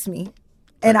Wedding, text me.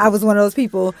 And I was one of those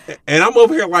people. And I'm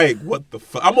over here like, what the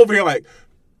fuck? I'm over here like,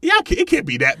 yeah, it can't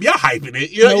be that. Y'all hyping it.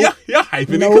 Y'all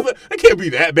hyping it. Because it can't be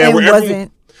that bad. It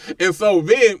wasn't. And so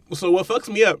what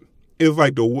fucks me up is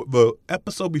like the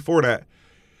episode before that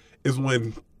is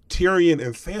when Tyrion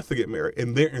and Sansa get married,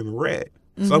 and they're in red.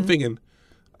 Mm-hmm. So I'm thinking,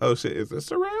 oh shit, is this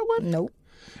a red one? Nope.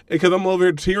 Because I'm over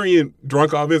here, Tyrion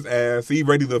drunk off his ass, he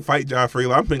ready to fight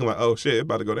Joffrey. I'm thinking like, oh shit, it's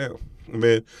about to go down. And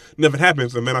then nothing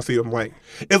happens, and then I see him like,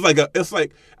 it's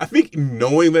like I think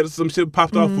knowing that some shit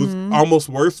popped off was almost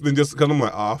worse than just because I'm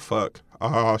like, oh fuck,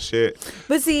 oh shit.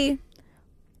 But see,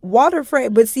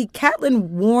 Catelyn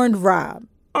warned Robb.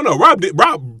 Oh no,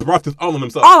 Robb brought this all on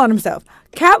himself. All on himself.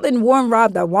 Catelyn warned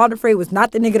Robb that Walder Frey was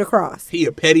not the nigga to cross. He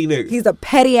a petty nigga. He's a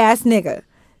petty ass nigga.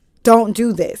 Don't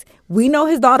do this. We know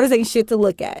his daughters ain't shit to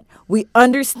look at. We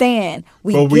understand.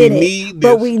 We get it.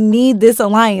 But we need this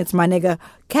alliance, my nigga.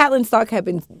 Catelyn Stark had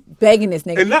been begging this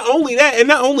nigga. And not only that, and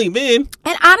not only men.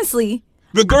 And honestly,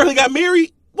 the girl he got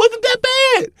married wasn't that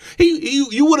bad.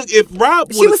 You would have, if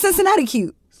Robb she was Cincinnati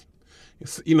cute.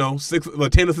 You know,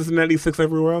 10 of Cincinnati, 6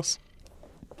 everywhere else.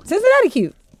 Cincinnati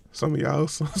cute. Some of y'all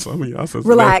Cincinnati.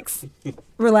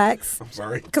 Relax. I'm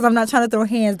sorry. Because I'm not trying to throw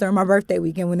hands during my birthday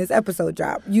weekend when this episode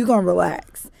dropped. You gonna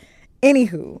relax.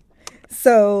 Anywho,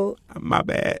 so my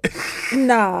bad.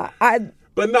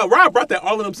 But no, Robb brought that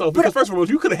all on himself. Because first of all,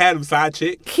 you could have had him side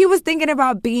chick. He was thinking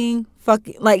about being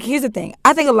fucking, like, here's the thing.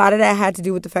 I think a lot of that had to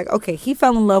do with the fact, okay, he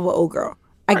fell in love with old girl.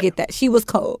 I get that. She was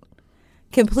cold.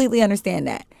 Completely understand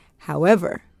that.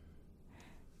 However,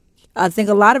 I think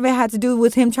a lot of it had to do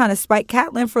with him trying to spite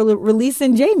Catelyn for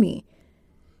releasing Jaime.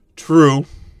 True.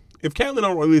 If Catelyn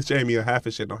don't release Jaime, half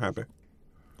of shit don't happen.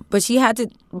 But she had to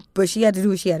do what she had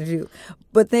to do.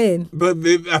 But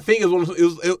I think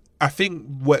I think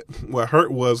what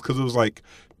hurt was because it was like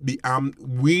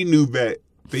we knew that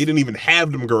they didn't even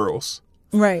have them girls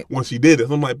right when she did it.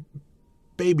 So I'm like,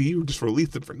 baby, you just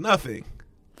released them for nothing.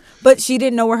 But she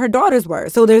didn't know where her daughters were,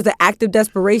 so there's an act of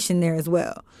desperation there as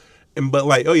well. But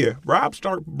like, oh yeah, Robb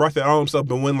Stark brought that on himself.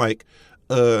 But when like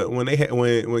when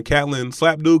Catelyn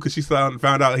slapped dude because she found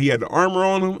out he had the armor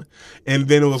on him, and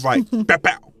then it was like pow,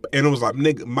 pow, and it was like,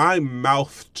 nigga, my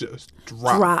mouth just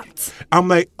dropped. I'm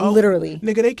like, oh, literally,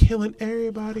 nigga, they killing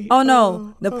everybody. Oh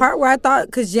no, the part where I thought,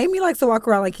 because Jaime likes to walk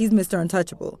around like he's Mr.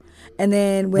 Untouchable, and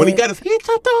then when he got his hand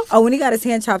chopped off. Oh, when he got his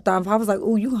hand chopped off, I was like,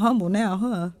 oh, you humble now,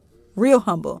 huh? Real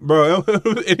humble, bro.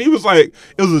 And he was like,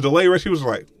 it was a delay rush. He was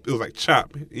like, it was like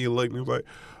chop. He looked, and he was like,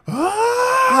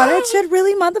 oh, that shit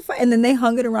really motherfucker. And then they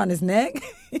hung it around his neck.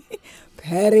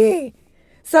 Petty.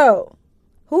 So,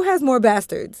 who has more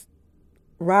bastards?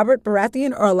 Robert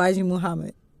Baratheon or Elijah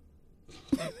Muhammad?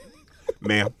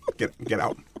 Ma'am, get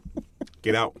out.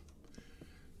 Get out.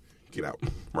 Get out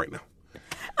right now.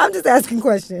 I'm just asking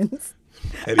questions.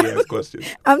 Petty ass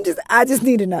questions. I just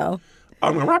need to know.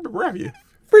 I'm gonna Robert Baratheon.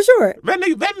 For sure. That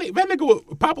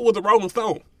nigga Papa was a Rolling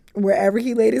Stone. Wherever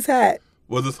he laid his hat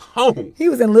was his home. He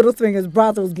was in Little Swingers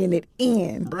brothels getting it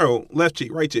in. Bro, left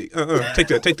cheek, right cheek. Take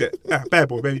that. Bad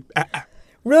boy, baby.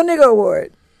 Real Nigga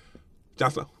Award. Jon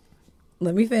Snow.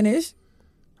 Let me finish.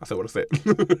 I said what I said.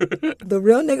 The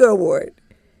Real Nigga Award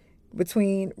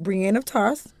between Brienne of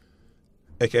Tarth.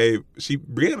 AKA,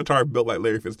 Brienne of Tarth built like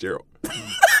Larry Fitzgerald.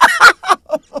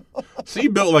 She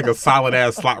built like a solid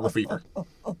ass slot receiver.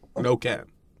 No cap.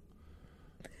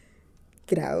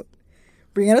 Get out.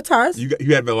 Brienne of Tarth. You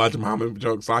had the Elijah Muhammad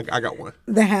joke, so I got one.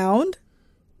 The Hound.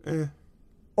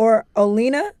 Or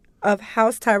Olenna of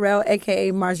House Tyrell,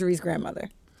 a.k.a. Marjorie's grandmother.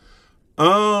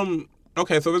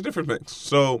 Okay, so there's different things.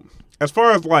 So, as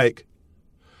far as like...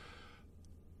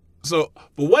 So,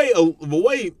 the way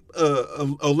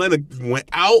Olenna went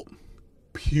out,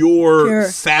 pure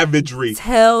savagery.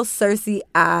 Tell Cersei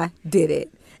I did it.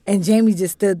 And Jaime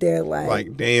just stood there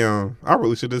like, damn, I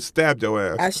really should have stabbed your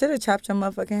ass. I should have chopped your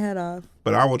motherfucking head off.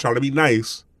 But I was trying to be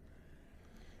nice.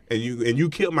 and you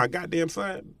killed my goddamn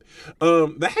son.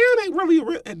 The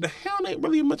Hound ain't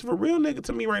really much of a real nigga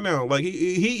to me right now. Like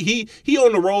he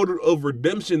on the road of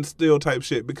redemption still type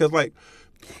shit because like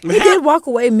he did walk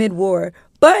away mid-war,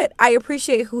 but I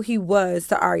appreciate who he was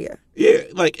to Arya. Yeah,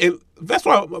 like, and that's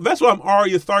why I'm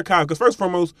Arya Starkov. Because first and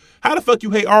foremost, how the fuck you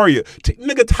hate Arya?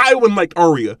 Nigga, Tywin liked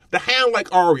Arya. The Hound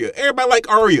liked Arya. Everybody liked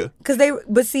Arya. Because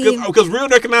real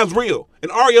recognize real,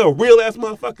 and Arya a real ass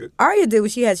motherfucker. Arya did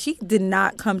what she had. She did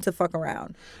not come to fuck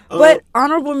around. But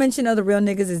honorable mention of the real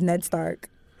niggas is Ned Stark.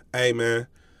 Hey man,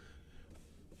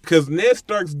 because Ned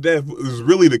Stark's death was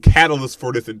really the catalyst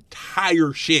for this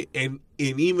entire shit, and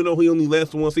even though he only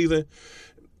lasted one season.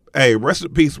 Hey, rest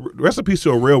in peace to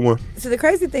a real one. So the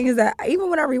crazy thing is that even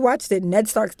when I rewatched it, Ned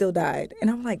Stark still died. And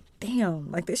I'm like, damn,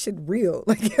 like this shit real.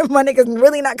 Like my nigga's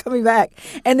really not coming back.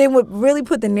 And then what really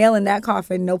put the nail in that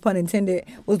coffin, no pun intended,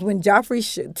 was when Joffrey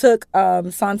took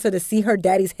Sansa to see her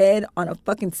daddy's head on a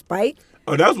fucking spike.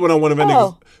 Oh, that's what I wanted that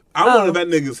nigga's. I wanted that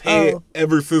nigga's head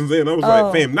ever since then. I was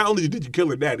like, fam, not only did you kill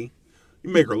her daddy, you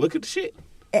make her look at the shit.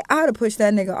 I would have pushed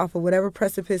that nigga off of whatever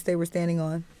precipice they were standing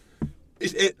on.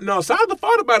 No, Sansa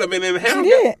thought about it, man. And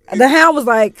the Hound was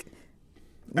like,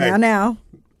 now.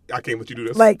 I can't let you do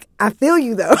this. Like, I feel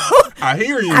you, though. I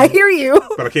hear you.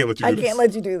 But I can't let you do this. I can't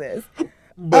let you do this.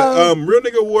 But, real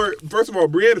nigga war, first of all,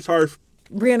 Brienne Tarth.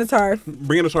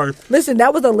 Listen,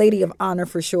 that was a lady of honor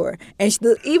for sure. And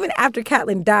even after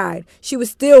Catelyn died, she was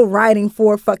still riding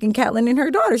for fucking Catelyn and her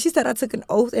daughter. She said, I took an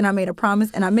oath and I made a promise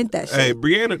and I meant that shit. Hey,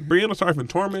 Brienne Tarth and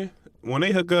Tormund, when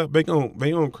they hook up, they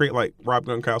gonna create like Rob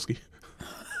Gronkowski.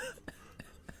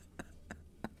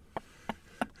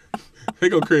 They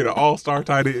gonna create an all-star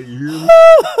tight end.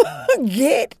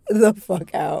 Get the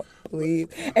fuck out, please.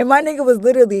 And my nigga was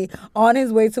literally on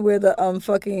his way to where the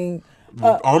fucking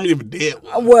Army of the Dead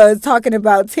was talking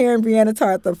about tearing Brienne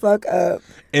Tarth the fuck up.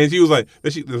 And she was like,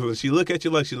 she look at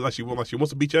you like she wants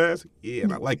to beat your ass. Yeah,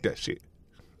 and I like that shit.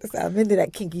 So I'm into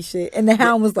that kinky shit. And the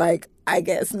Hound was like, I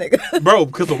guess, nigga. Bro,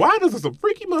 because the Wilders are some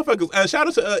freaky motherfuckers. Shout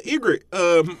out to Ygritte.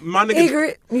 My nigga.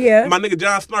 Ygritte, yeah. My nigga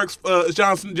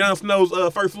Jon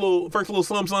Snow's first little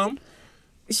slum.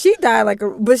 She died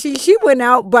but she went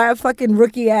out by a fucking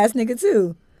rookie ass nigga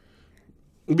too.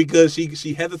 Because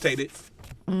she hesitated.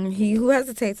 He who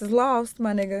hesitates is lost,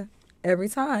 my nigga. Every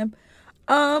time.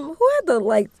 Who had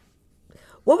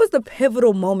what was the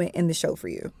pivotal moment in the show for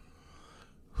you?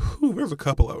 There's a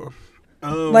couple of them.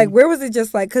 Where was it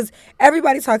just because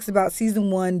everybody talks about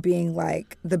season 1 being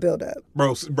like the build up.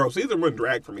 Bro, season 1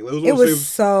 dragged for me. It was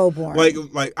so boring.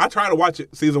 Like I tried to watch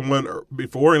it season 1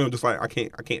 before, and I'm just like, I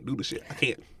can't do the shit. I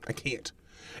can't.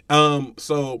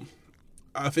 So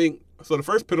I think the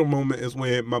first pivotal moment is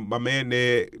when my man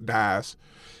Ned dies,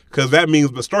 because that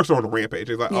means the Starks are on a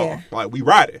rampage. It's like, we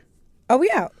riding. Oh,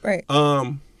 we out, right?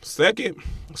 Second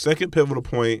pivotal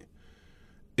point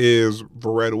is the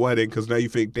Red Wedding, because now you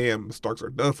think, damn, the Starks are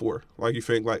done for. Like, you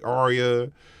think, like,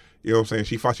 Arya, you know what I'm saying,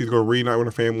 she thought she was going to reunite with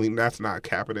her family, and that's not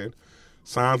happening.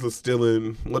 Sansa's still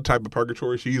in what type of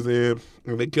purgatory she's in,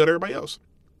 and they killed everybody else.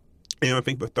 And I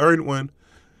think the third one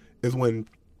is when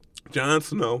Jon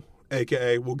Snow,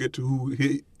 a.k.a. we'll get to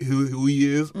who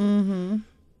he is,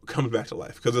 comes back to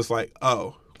life. Because it's like,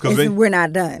 we're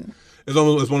not done. It's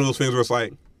one of those things where it's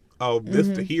like, oh, this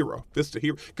the hero.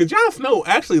 Because Jon Snow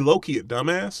actually low-key a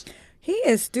dumbass. He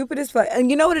is stupid as fuck.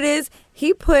 And you know what it is?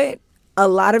 He put a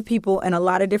lot of people in a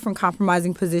lot of different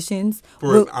compromising positions.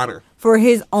 For his honor. For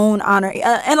his own honor.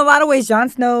 In a lot of ways, Jon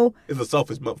Snow is a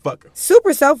selfish motherfucker.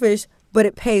 Super selfish, but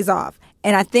it pays off.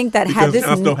 And I think that because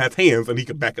Jon Snow has hands and he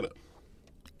can back it up.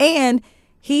 And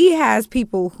he has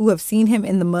people who have seen him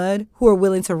in the mud who are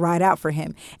willing to ride out for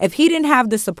him. If he didn't have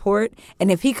the support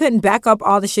and if he couldn't back up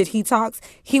all the shit he talks,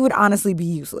 he would honestly be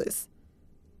useless.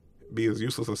 Be as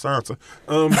useless as Sansa.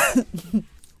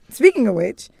 Speaking of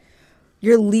which,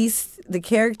 the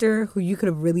character who you could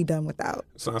have really done without.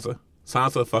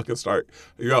 Sansa fucking Stark.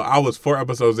 Yo, I was 4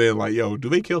 episodes in like, yo, do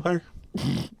they kill her?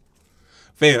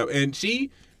 Fam, and she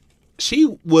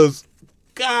was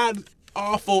god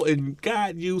awful and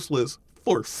god useless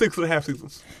for 6.5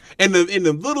 seasons. And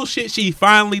the little shit she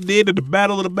finally did at the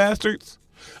Battle of the Bastards,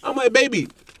 I'm like, baby,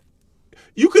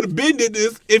 you could have been did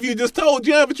this if you just told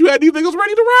Jon that you had these niggas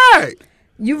ready to ride.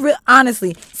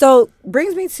 Honestly. So,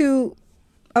 brings me to,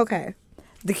 okay,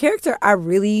 the character I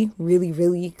really, really,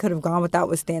 really could have gone without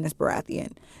was Stannis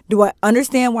Baratheon. Do I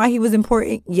understand why he was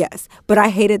important? Yes. But I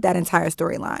hated that entire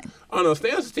storyline. Oh, no,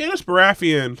 Stannis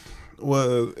Baratheon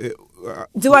was...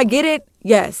 Do I get it?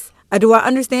 Yes. Do I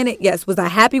understand it? Yes. Was I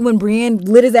happy when Brienne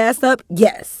lit his ass up?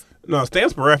 Yes. No, Stan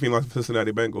Sparaffi likes the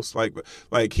Cincinnati Bengals.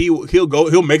 Like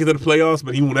he'll make it to the playoffs,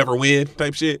 but he will never win.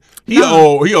 Type shit. He a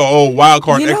old wild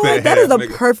card. You know what? That half, is a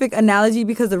nigga. perfect analogy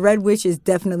because the Red Witch is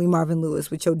definitely Marvin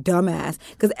Lewis with your dumb ass.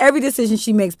 Because every decision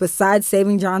she makes besides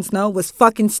saving Jon Snow was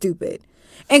fucking stupid,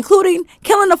 including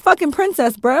killing the fucking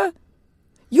princess, bruh.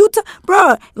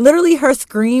 Bruh, literally her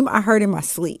scream I heard in my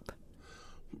sleep.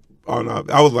 Oh no!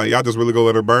 I was like, y'all just really gonna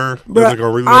let her burn? Bruh, Just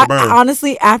gonna really let her burn?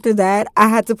 honestly, after that, I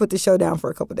had to put the show down for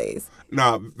a couple days.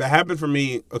 Nah, that happened for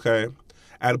me. Okay,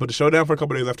 I had to put the show down for a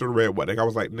couple days after the Red Wedding. I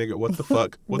was like, nigga, what the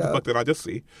fuck? What the fuck did I just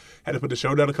see? Had to put the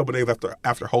show down a couple days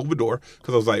after Hold the Door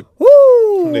because I was like, Woo!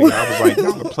 nigga, I was like,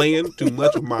 y'all are playing too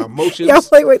much with my emotions. Y'all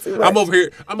play way too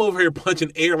much. I'm over here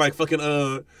punching air like fucking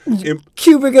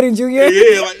Cuba Gooding Jr.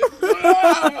 yeah, like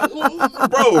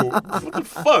bro, what the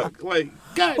fuck? Like,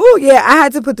 God. Oh yeah, I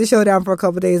had to put the show down for a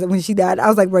couple days. And when she died, I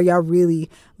was like, bro, y'all really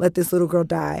let this little girl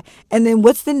die. And then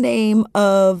what's the name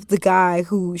of the guy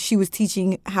who she was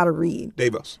teaching how to read?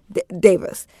 Davis.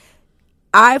 Davis.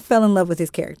 I fell in love with his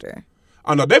character.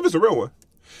 Oh no, Davis is a real one.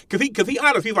 Cause he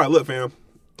honest. He's like, look, fam,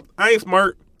 I ain't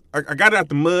smart. I got it out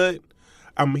the mud.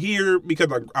 I'm here because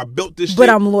I built this shit. But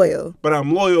I'm loyal.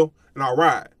 And I'll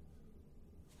ride.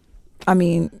 I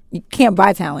mean, you can't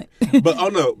buy talent. But oh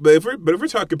no, but if we're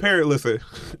talking parent, listen,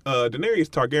 Daenerys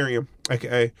Targaryen,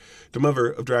 aka the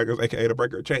mother of dragons, aka the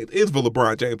breaker of chains, is the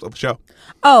LeBron James of the show.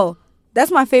 Oh, that's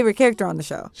my favorite character on the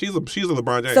show. She's a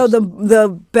LeBron James. So the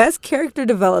best character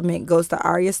development goes to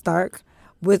Arya Stark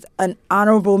with an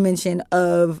honorable mention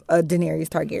of Daenerys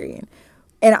Targaryen.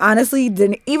 And honestly,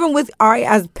 even with Arya,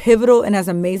 as pivotal and as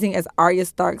amazing as Arya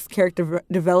Stark's character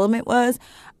development was,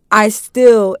 I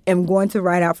still am going to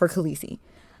ride out for Khaleesi.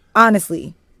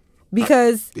 Honestly.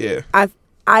 Because yeah.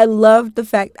 I loved the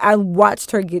fact I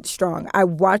watched her get strong. I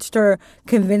watched her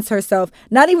convince herself,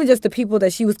 not even just the people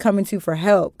that she was coming to for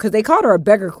help, because they called her a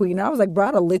beggar queen. And I was like, bro,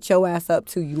 I'd have lit your ass up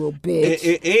too, you little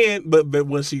bitch. But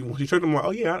when she turned them like,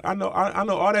 oh yeah, I know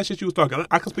all that shit you was talking.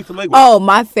 I can speak the language. Oh,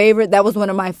 my favorite. That was one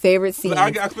of my favorite scenes.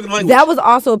 I speak the language. That was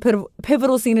also a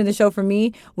pivotal scene in the show for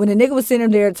me when the nigga was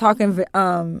sitting there talking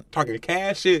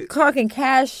cash shit. Talking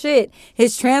cash shit.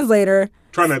 His translator.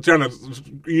 Trying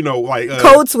to, like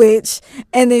code switch,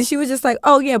 and then she was just like,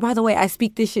 "Oh yeah, by the way, I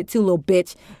speak this shit too, little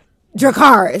bitch."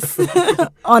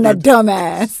 Dracarys on a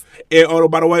dumbass.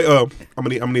 And by the way, I'm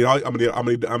gonna need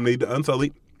the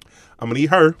Unsullied. I'm gonna need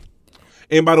her.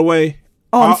 And by the way,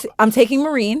 I'm taking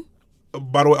Marine.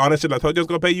 By the way, all that shit I told you I was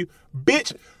gonna pay you,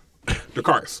 bitch.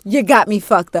 Dracarys. You got me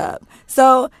fucked up.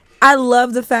 So I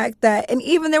love the fact that, and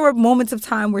even there were moments of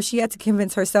time where she had to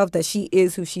convince herself that she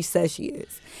is who she says she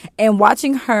is. And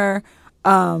watching her,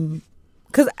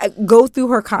 because go through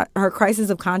her crisis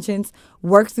of conscience,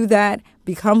 work through that,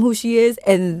 become who she is,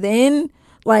 and then,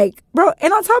 like, bro,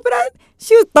 and on top of that,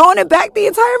 she was throwing it back the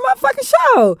entire motherfucking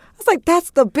show. I was like,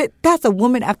 that's a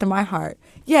woman after my heart.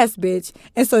 Yes, bitch.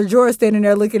 And so Jorah standing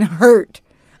there looking hurt.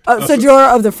 So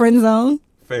Jorah of the friend zone.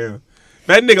 Fam,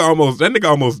 that nigga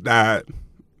almost died.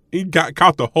 He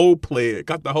caught the whole plague,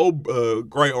 got the whole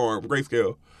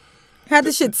grayscale. Had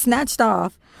the shit snatched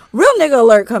off. Real nigga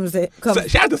alert comes in.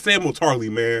 Shout out to Samuel Tarly,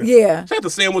 man. Yeah. Shout out to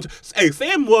Samuel. Hey,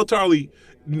 Samuel Tarly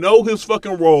know his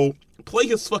fucking role, play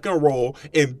his fucking role,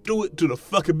 and do it to the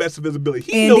fucking best of his ability.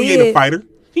 He know he ain't a fighter.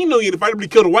 But he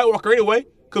killed a White Walker anyway,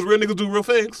 because real niggas do real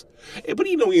things. But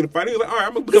he know he ain't a fighter. He was like, all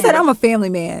right, I'm a family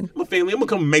man. I'm gonna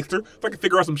become a maester so I can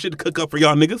figure out some shit to cook up for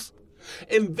y'all niggas.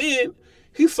 And then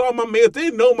he saw my mans,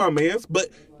 didn't know my mans, but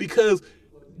because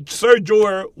Sir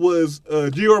Jorah was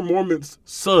G.R. Mormont's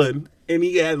son, and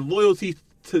he had loyalty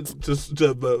to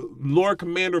the Lord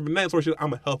Commander of the Night Sword,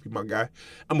 I'm gonna help you, my guy.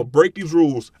 I'm gonna break these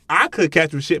rules. I could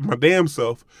catch your shit my damn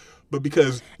self, but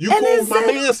because you cool with my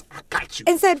mans, I got you.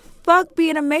 And said, fuck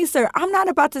being a maester. I'm not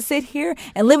about to sit here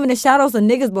and live in the shadows of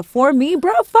niggas before me,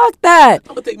 bro. Fuck that.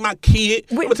 I'm gonna take my kid.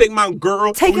 I'm gonna take my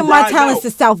girl. Taking my talents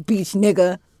to South Beach,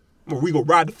 nigga. We gonna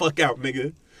ride the fuck out,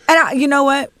 nigga. And you know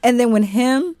what? And then when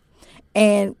him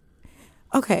and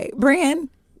Bran,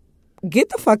 get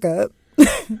the fuck up.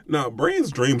 No,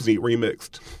 Bran's dreams need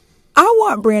remixed. I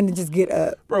want Bran to just get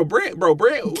up.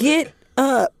 Bran. Get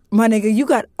up. My nigga, you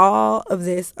got all of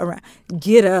this around.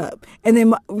 Get up. And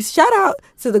then shout out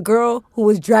to the girl who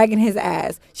was dragging his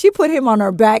ass. She put him on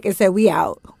her back and said, we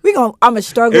out. I'm a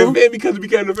struggle. And then because he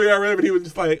became the figure out rabbit, he was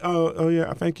just like, oh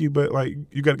yeah, thank you, but like,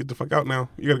 you gotta get the fuck out now.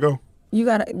 You gotta go.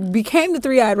 Became the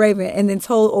three-eyed raven and then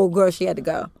told old girl she had to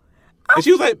go. And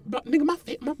she was like, nigga,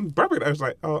 my brother. I was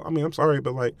like, oh, I mean, I'm sorry,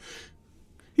 but like,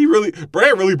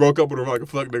 Brad really broke up with her like a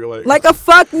fuck nigga. Like a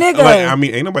fuck nigga. Like, I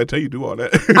mean, ain't nobody tell you do all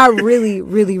that. I really,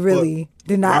 really, really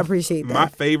did not appreciate that. My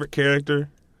favorite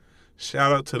character,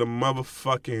 shout out to the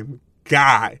motherfucking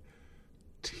guy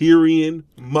Tyrion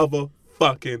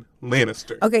motherfucking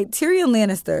Lannister. Okay, Tyrion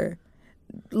Lannister.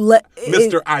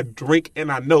 Mr. I drink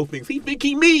and I know things. He think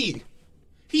he me.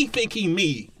 He think he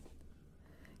me.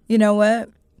 You know what?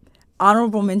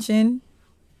 Honorable mention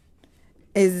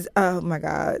is, oh my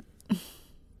God.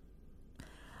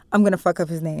 I'm going to fuck up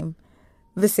his name.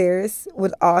 Viserys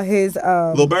with all his...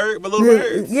 little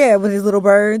birds? Yeah, with his little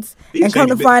birds. He and come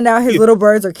to changed it. find out his little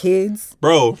birds are kids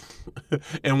Bro.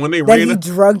 And when they that ran he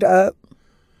drugged up.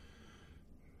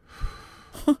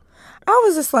 I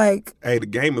was just like... Hey, the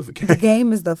game is the The game.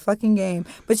 game is the fucking game.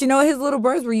 But you know, his little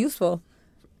birds were useful.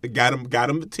 Got him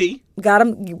the tea. Got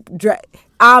him...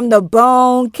 I'm the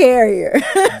bone carrier.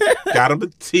 Got him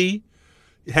the tea.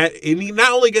 And he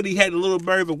not only he had the little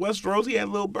birds of Westeros, he had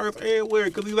little birds everywhere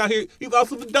because he's out here. He's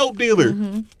also the dope dealer.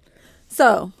 Mm-hmm.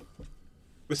 So,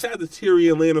 besides the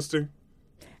Tyrion Lannister,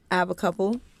 I have a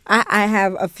couple. I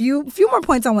have a few more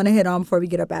points I want to hit on before we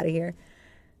get up out of here.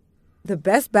 The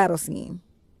best battle scene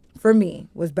for me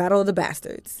was Battle of the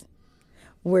Bastards,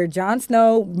 where Jon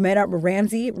Snow met up with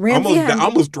Ramsay.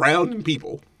 almost drowning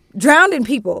people. Drowned in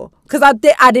people. Because I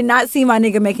did not see my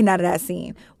nigga making out of that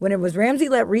scene. When it was Ramsay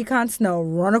let Recon Snow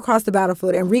run across the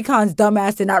battlefield and Recon's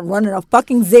dumbass did not run in a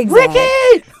fucking zigzag.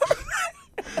 Ricky!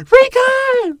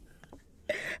 Recon!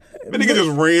 The nigga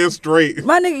just ran straight.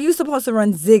 My nigga, you supposed to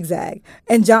run zigzag.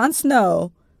 And Jon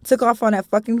Snow took off on that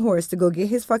fucking horse to go get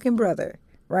his fucking brother,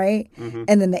 right? Mm-hmm.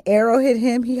 And then the arrow hit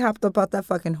him. He hopped up off that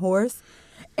fucking horse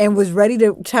and was ready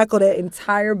to tackle that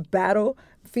entire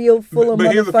battlefield full of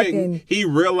but here's the motherfucking... thing. He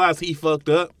realized he fucked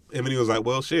up, and then he was like,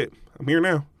 well, shit, I'm here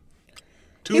now.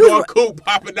 Two-door coupe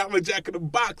popping down the Jack in the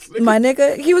Box. Nigga. My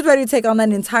nigga, he was ready to take on that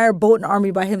entire Bolton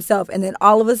army by himself. And then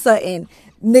all of a sudden,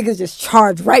 niggas just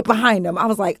charged right behind him. I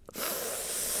was like,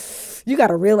 you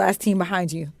got a real-ass team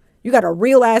behind you. You got a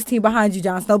real-ass team behind you,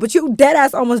 Jon Snow. But you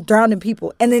dead-ass almost drowning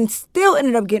people. And then still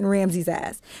ended up getting Ramsay's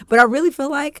ass. But I really feel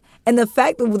like, and the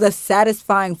fact that the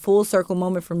satisfying full-circle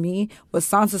moment for me was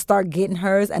Sansa Stark getting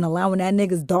hers and allowing that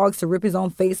nigga's dogs to rip his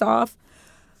own face off.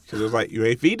 Because it was like, you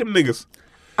ain't feed them niggas.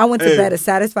 I went to bed a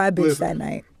satisfied bitch that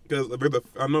night. Because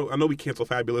I know we cancel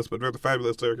Fabulous, but there's the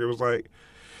Fabulous character.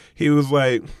 He was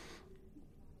like,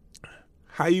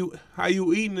 how you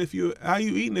eating if you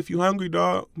hungry,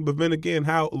 dog? But then again,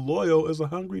 how loyal is a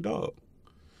hungry dog?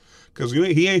 Because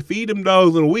he ain't feed them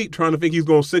dogs in a week trying to think he's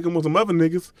gonna sick them with some other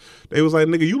niggas. They was like,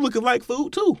 nigga, you looking like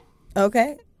food too.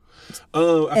 Okay.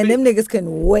 Them niggas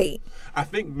couldn't wait. I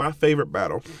think my favorite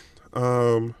battle.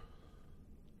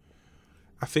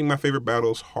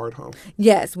 Is Hard Home.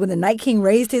 Yes, when the Night King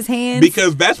raised his hands.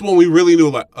 Because that's when we really knew,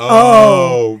 like,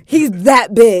 oh. He's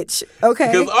that bitch.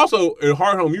 Okay. Because also, in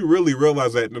Hard Home, you really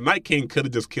realize that the Night King could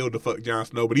have just killed the fuck Jon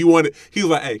Snow, but he was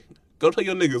like, hey, go tell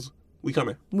your niggas, we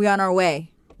coming. We on our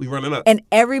way. We running up. And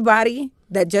everybody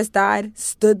that just died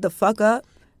stood the fuck up.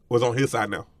 Was on his side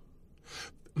now.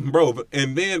 Bro,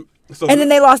 and then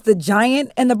they lost the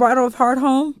giant in the Battle of Hard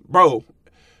Home. Bro,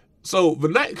 so the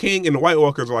Night King and the White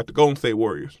Walkers are like the Golden State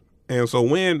Warriors. And so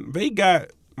when they got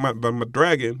my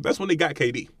dragon, that's when they got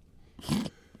KD.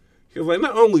 He was like,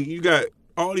 not only you got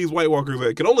all these White Walkers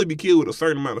that can only be killed with a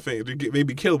certain amount of things. They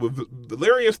be killed with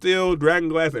Valyrian Steel,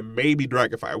 Dragonglass, and maybe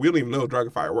Dragonfire. We don't even know if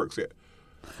Dragonfire works yet.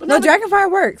 No,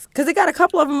 Dragonfire works. Because they got a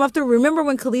couple of them up there. Remember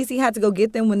when Khaleesi had to go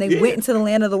get them when they went into the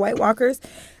land of the White Walkers?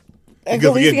 And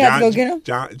Khaleesi had to go get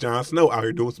him? Jon Snow out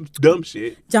here doing some dumb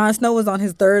shit. Jon Snow was on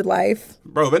his third life.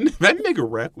 Bro, that nigga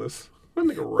reckless.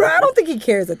 Bro, I don't think he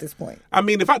cares at this point. I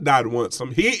mean, if I died once,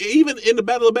 he even in the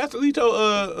Battle of the Bastards, he told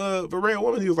the rare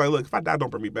woman, he was like, look, if I die, don't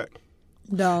bring me back.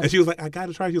 No. And she was like, I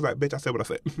gotta try. She was like, bitch, I said what I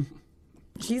said.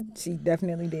 She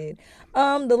definitely did.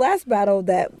 The last battle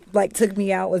that took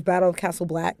me out was Battle of Castle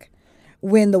Black,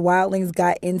 when the wildlings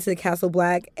got into Castle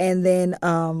Black, and then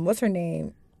what's her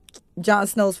name? Jon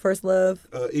Snow's first love.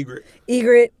 Ygritte.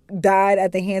 Ygritte died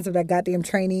at the hands of that goddamn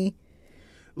trainee.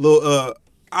 Little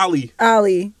Ollie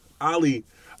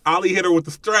hit her with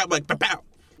the strap like pow.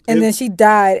 And then she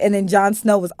died, and then Jon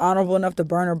Snow was honorable enough to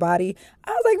burn her body.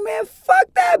 I was like, man,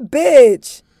 fuck that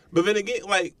bitch. But then again,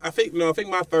 I think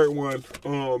my third one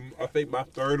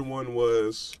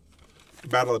was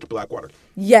Battle at the Blackwater.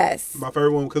 Yes. My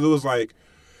third one, because it was like,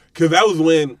 because that was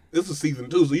when, this is season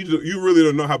 2, so you really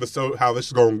don't know how this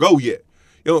is going to go yet.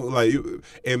 You know,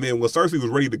 and then when Cersei was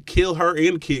ready to kill her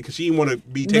and the kid because she didn't want to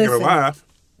be taken alive.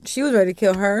 She was ready to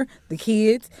kill her, the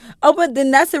kids. Oh, but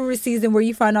then that's a season where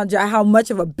you find out how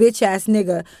much of a bitch-ass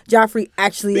nigga Joffrey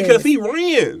actually is. Because he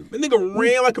ran. The nigga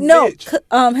ran like a bitch.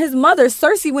 No, his mother,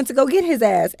 Cersei, went to go get his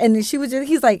ass. And then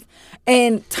he's like,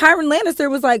 and Tyrion Lannister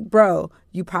was like, bro,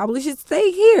 you probably should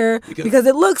stay here because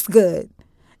it looks good.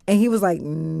 And he was like,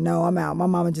 no, I'm out. My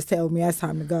mama just told me it's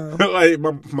time to go. Like,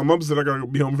 my mom said I gotta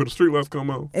be home for the street lights come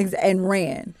on. And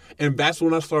ran. And that's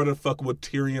when I started fucking with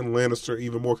Tyrion Lannister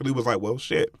even more, because he was like, well,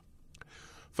 shit.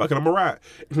 Fucking, I'm a ride.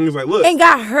 And he was like, look. And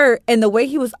got hurt. And the way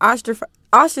he was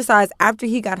ostracized after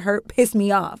he got hurt pissed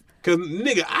me off. Because,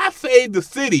 nigga, I saved the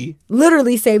city.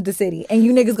 Literally saved the city. And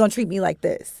you niggas gonna treat me like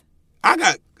this. I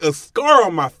got a scar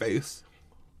on my face.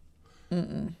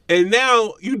 And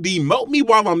now you demote me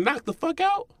while I'm knocked the fuck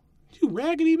out? You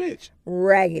raggedy bitch.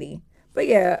 Raggedy. But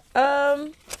yeah,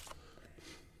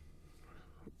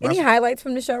 any highlights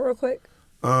from the show real quick?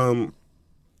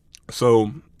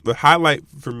 So the highlight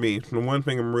for me, the one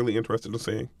thing I'm really interested in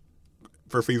seeing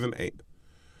for season 8.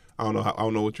 I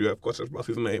don't know what you have questions about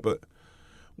season 8, but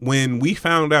when we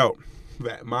found out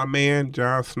that my man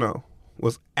Jon Snow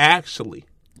was actually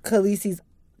Khaleesi's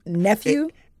nephew,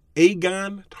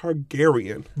 Aegon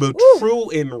Targaryen, the true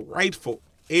and rightful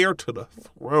heir to the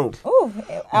throne. Ooh,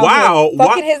 wow,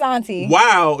 fucking his auntie.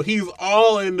 Wow, he's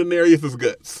all in Daenerys'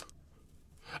 guts.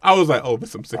 I was like, oh, this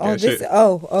is some sick ass shit.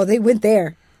 They went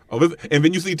there. And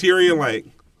then you see Tyrion like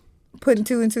putting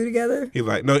 2 and 2 together. He's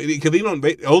like, no, because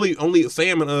only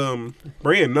Sam and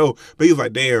Bran know, but he's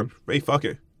like, damn, they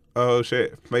fucking. Oh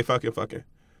shit, they fucking.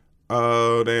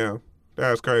 Oh damn,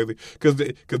 that's crazy. Because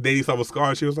Dany saw a scar,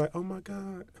 and she was like, oh my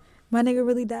god. My nigga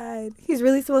really died. He's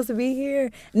really supposed to be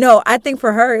here. No, I think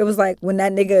for her, it was like when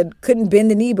that nigga couldn't bend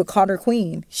the knee but called her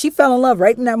queen. She fell in love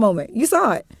right in that moment. You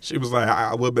saw it. She was like,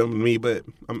 I will bend the knee, but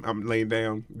I'm laying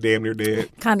down, damn near dead.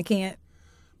 Kind of can't.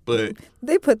 But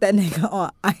they put that nigga on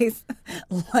ice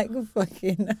like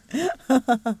fucking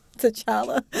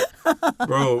T'Challa.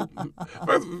 Bro,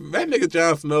 that nigga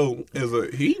Jon Snow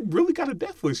he really got a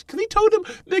death wish. Because he told him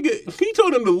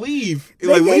to leave.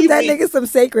 They gave that nigga some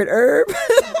sacred herb.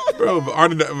 Bro,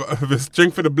 the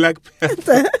strength for the Black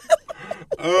Panther.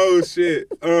 Oh, shit.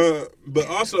 But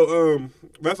also,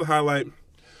 that's a highlight.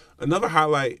 Another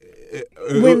highlight.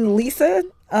 When Liza,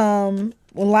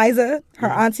 her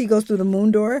auntie goes through the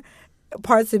moon door,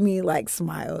 parts of me like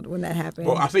smiled when that happened.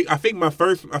 Well, I think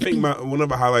one of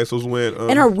my highlights was when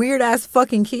and her weird ass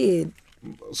fucking kid.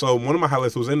 So one of my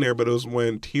highlights was in there, but it was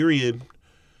when Tyrion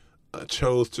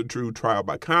chose to do trial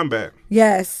by combat.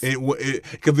 Yes,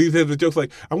 because he said the jokes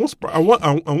like, I once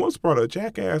brought a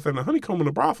jackass and a honeycomb in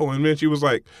a brothel, and then she was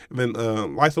like, and then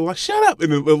Lysa was like, shut up,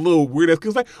 and then a little weird ass kid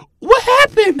was like, what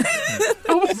happened?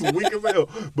 I was weak as hell.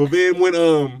 But then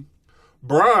when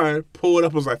Bronn pulled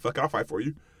up and was like, fuck, I'll fight for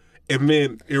you. And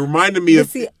then it reminded me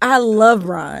See, I love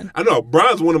Bronn. I know,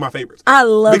 Bronn's one of my favorites. I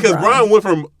love because Bronn went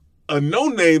from a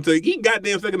no-name to he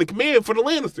goddamn second in command for the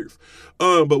Lannisters.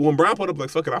 But when Bronn pulled up, like,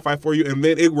 fuck it, I'll fight for you. And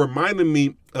then it reminded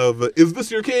me of, is this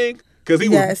your king? Because he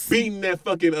was beating that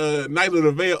fucking Knight of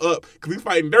the Vale up because he's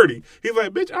fighting dirty. He's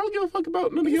like, bitch, I don't give a fuck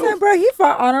about none of you. Bro, he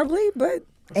fought honorably, but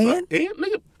and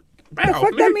nigga, bow, the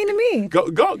fuck nigga, that mean to me? Go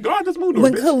on this moon door,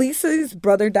 when bitch. Khaleesi's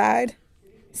brother died,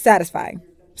 satisfying.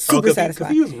 Super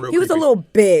satisfying. He was a little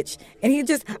bitch. And he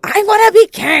just, I want to be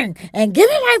king and give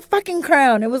me my fucking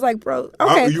crown. It was like, bro,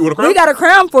 okay. You want a crown? We got a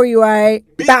crown for you, all right?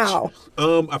 Bitch. Bow.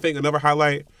 I think another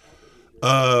highlight,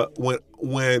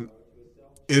 when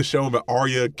it's shown that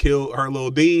Arya killed her little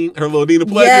dean of pledges.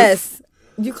 Yes.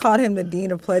 You called him the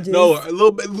dean of pledges. No, a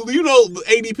little bit. You know, the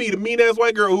ADP, the mean-ass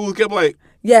white girl who kept like...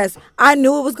 Yes. I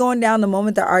knew it was going down the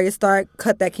moment that Arya Stark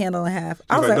cut that candle in half.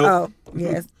 I was like, nope. oh,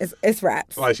 yes, it's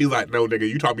raps. Like, she's like, no, nigga,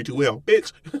 you taught me too well,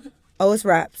 bitch. Oh, it's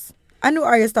raps. I knew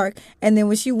Arya Stark. And then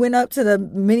when she went up to the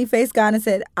many-faced guy and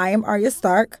said, I am Arya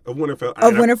Stark. Of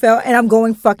Winterfell. And I'm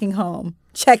going fucking home.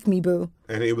 Check me, boo.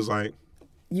 And it was like...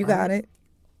 You got it.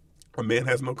 A man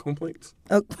has no complaints.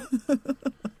 Oh.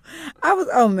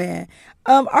 Man.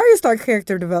 Arya Stark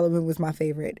character development was my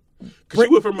favorite.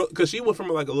 Because she went from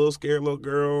like a little scared little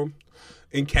girl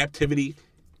in captivity.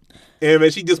 And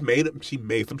then she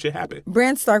made some shit happen.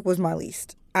 Bran Stark was my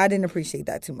least. I didn't appreciate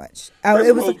that too much. I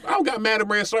got mad at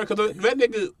Bran Stark because that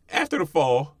nigga, after the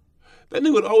fall, that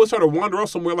nigga would always try to wander off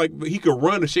somewhere like he could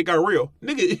run and shit got real.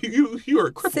 Nigga, you are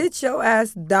a cripple. Sit your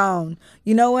ass down.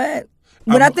 You know what?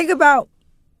 When I think about,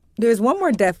 there's one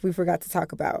more death we forgot to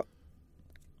talk about.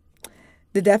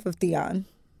 The death of Theon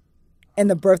and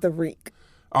the birth of Reek.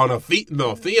 Oh, no,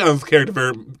 Theon's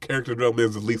character development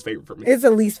is the least favorite for me. It's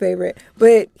the least favorite.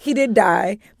 But he did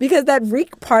die because that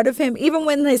Reek part of him, even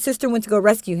when his sister went to go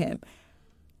rescue him,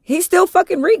 he's still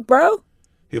fucking Reek, bro.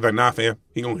 He's like, nah, fam.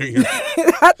 He gonna hear you.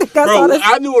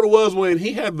 I knew what it was when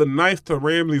he had the knife to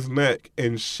Ramsay's neck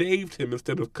and shaved him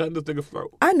instead of cutting this nigga's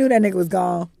throat. I knew that nigga was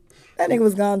gone. That nigga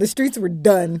was gone. The streets were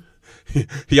done.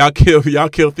 Y'all kill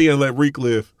Theon and let Reek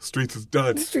live. Streets is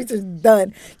done. The streets are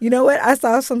done. You know what? I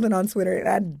saw something on Twitter and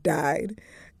I died.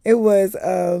 It was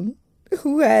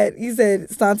he said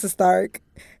Sansa Stark.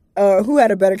 Who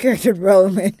had a better character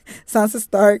development, Sansa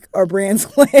Stark or Bran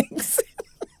Swanks?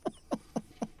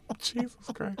 Jesus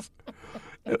Christ.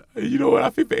 You know what? I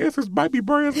think the answers might be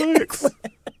Bran Swanks.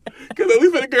 Because at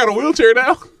least they got a wheelchair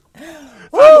now.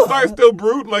 Sansa Stark's still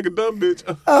brooding like a dumb bitch.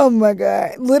 Oh my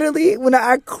God. Literally, when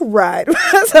I cried when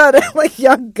I saw that, like,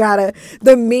 y'all gotta.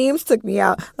 The memes took me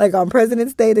out. Like, on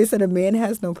President's Day, they said a man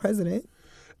has no president.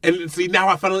 And see, now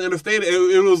I finally understand it.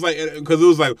 It was like, because it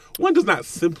was like, one does not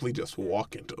simply just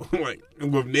walk into like,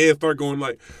 with Ned Stark going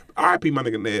like, R.I.P. my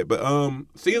nigga Ned. But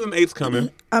season 8's coming.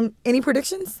 Any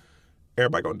predictions?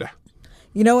 Everybody gonna die.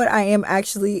 You know what? I am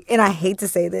actually, and I hate to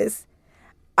say this,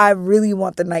 I really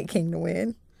want the Night King to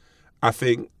win. I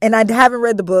think. And I haven't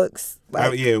read the books.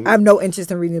 Like, yeah. I have no interest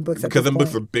in reading the books Because them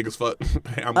point. books are big as fuck.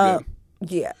 I'm good.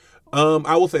 Yeah.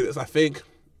 I will say this. I think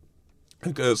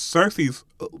because Cersei's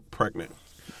pregnant.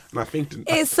 And I think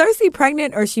is Cersei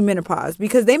pregnant or is she menopause?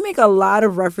 Because they make a lot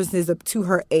of references up to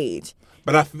her age.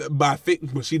 But I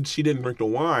think she didn't drink the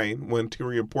wine when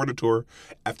Tyrion poured it to her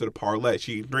after the parlay.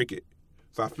 She didn't drink it.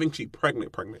 So I think she's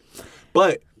pregnant.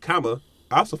 But, I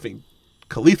also think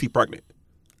Khaleesi pregnant.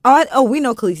 Oh, we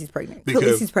know Khaleesi's pregnant.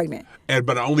 Khaleesi's pregnant.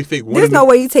 But I only think there's no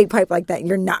way you take pipe like that and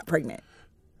you're not pregnant.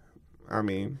 I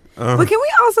mean. But can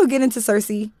we also get into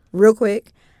Cersei real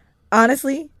quick?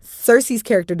 Honestly, Cersei's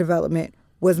character development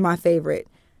was my favorite.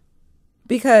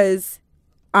 Because,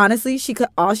 honestly,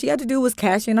 all she had to do was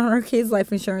cash in on her kids'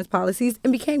 life insurance policies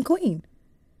and became queen.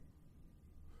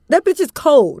 That bitch is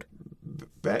cold.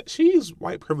 She's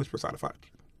white privilege personified.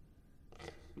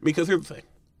 Because here's the thing.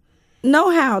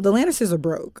 No how. The Lannisters are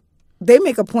broke. They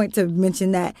make a point to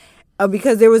mention that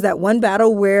because there was that one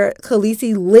battle where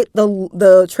Khaleesi lit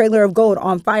the trailer of gold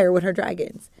on fire with her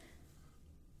dragons.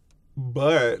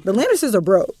 But the Lannisters are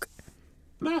broke.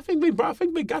 No, I think they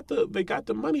got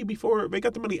the money before they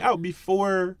got the money out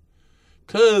before,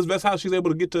 cause that's how she's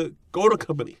able to get to go to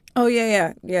company. Oh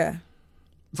yeah.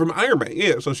 From Iron Man,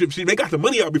 yeah. So they got the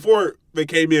money out before they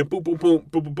came in. Boom, boom, boom,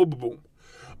 boom, boom, boom, boom,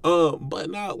 boom. But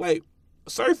now like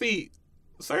Cersei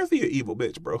an evil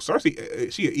bitch, bro.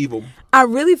 Cersei, she an evil. I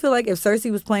really feel like if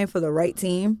Cersei was playing for the right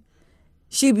team,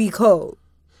 she'd be cold.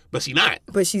 But she not.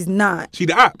 But she's not. She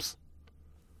the ops.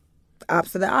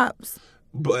 Ops of the ops.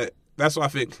 But that's why I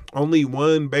think only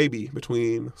one baby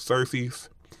between Cersei's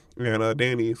and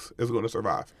Dany's is going to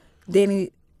survive.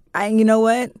 Dany, you know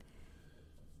what?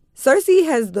 Cersei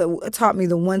has taught me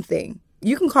the one thing.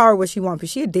 You can call her what she wants, but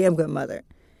she a damn good mother.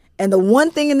 And the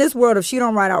one thing in this world, if she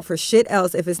don't ride out for shit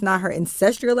else, if it's not her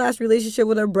ancestral last relationship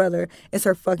with her brother, it's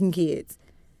her fucking kids.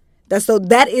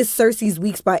 That is Cersei's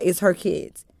weak spot, is her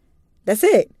kids. That's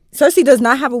it. Cersei does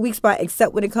not have a weak spot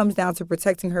except when it comes down to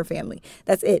protecting her family.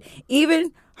 That's it.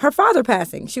 Even her father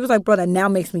passing, she was like, bro, that now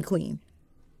makes me queen.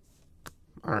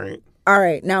 All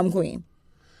right, now I'm queen.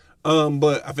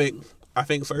 But I think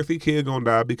Cersei kid gonna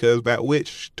die because that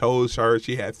witch told her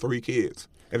she had 3 kids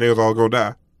and they was all gonna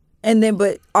die. And then,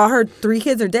 but all her 3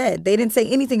 kids are dead. They didn't say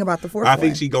anything about the 4th one. I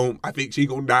think she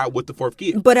gonna die with the 4th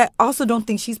kid. But I also don't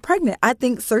think she's pregnant. I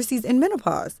think Cersei's in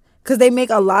menopause because they make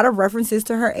a lot of references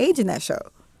to her age in that show.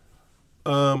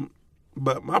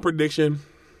 But my prediction,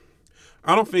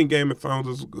 I don't think Game of Thrones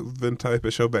is the type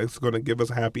of show that's going to give us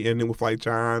a happy ending with like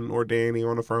Jon or Dany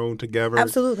on the throne together.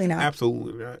 Absolutely not.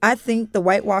 Absolutely not. I think the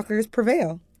White Walkers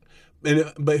prevail.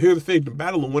 But here's the thing: the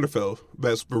Battle of Winterfell,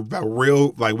 that's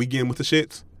real. Like we get in with the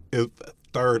shits, is the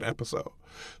 3rd episode.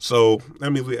 So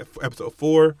that means we have episode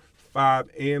 4, 5,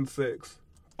 and 6.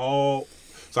 All.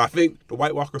 So I think the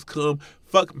White Walkers come,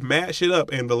 fuck mad shit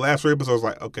up, and the last 3 episodes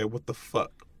like, okay, what the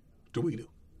fuck do we do?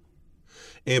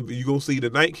 And you're going to see the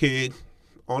Night King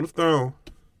on the throne.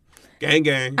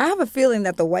 Gang. I have a feeling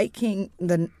that the Night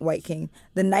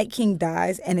King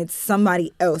dies and it's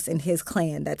somebody else in his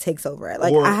clan that takes over it.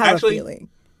 Like, I have a feeling.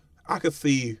 I could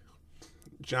see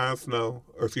Aegon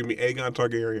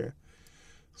Targaryen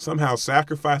somehow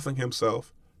sacrificing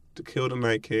himself to kill the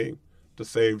Night King to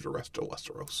save the rest of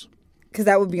Westeros. Because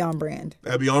that would be on brand.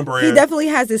 That'd be on brand. He definitely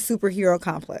has this superhero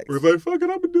complex. He's like, fuck it, I'm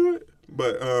going to do it.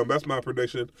 But that's my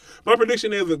prediction. My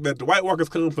prediction is that the White Walkers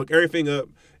come, fuck everything up,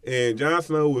 and Jon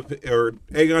Snow or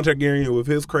Aegon Targaryen with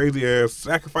his crazy ass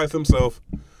sacrifice himself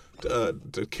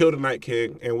to kill the Night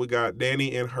King, and we got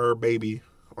Dany and her baby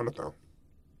on the throne.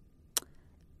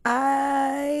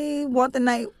 I want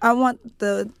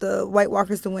the White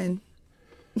Walkers to win.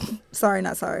 Sorry,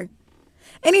 not sorry.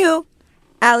 Anywho,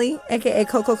 Allie, aka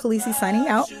Coco Khaleesi, signing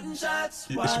out. It's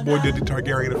your boy Diddy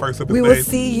Targaryen, the first of his We will name.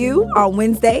 see you on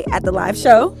Wednesday at the live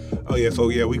show. Oh yeah, so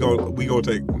yeah, we gonna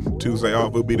take Tuesday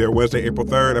off. We'll be there Wednesday, April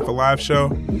 3rd at the live show.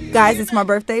 Guys, it's my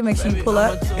birthday. Make sure you pull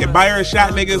up. And buy her a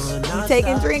shot, niggas. We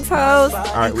taking drinks, hoes. All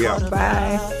right, we out.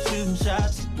 Bye. Shooting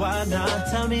shots, why not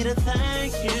tell me to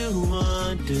thank you,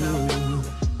 undo.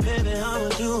 Baby, I'ma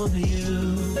do it for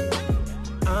you.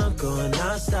 I'm going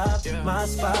non-stop, my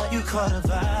spot, you caught a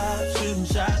vibe. Shooting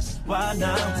shots, why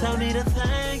not tell me to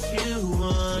thank you,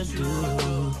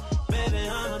 undo.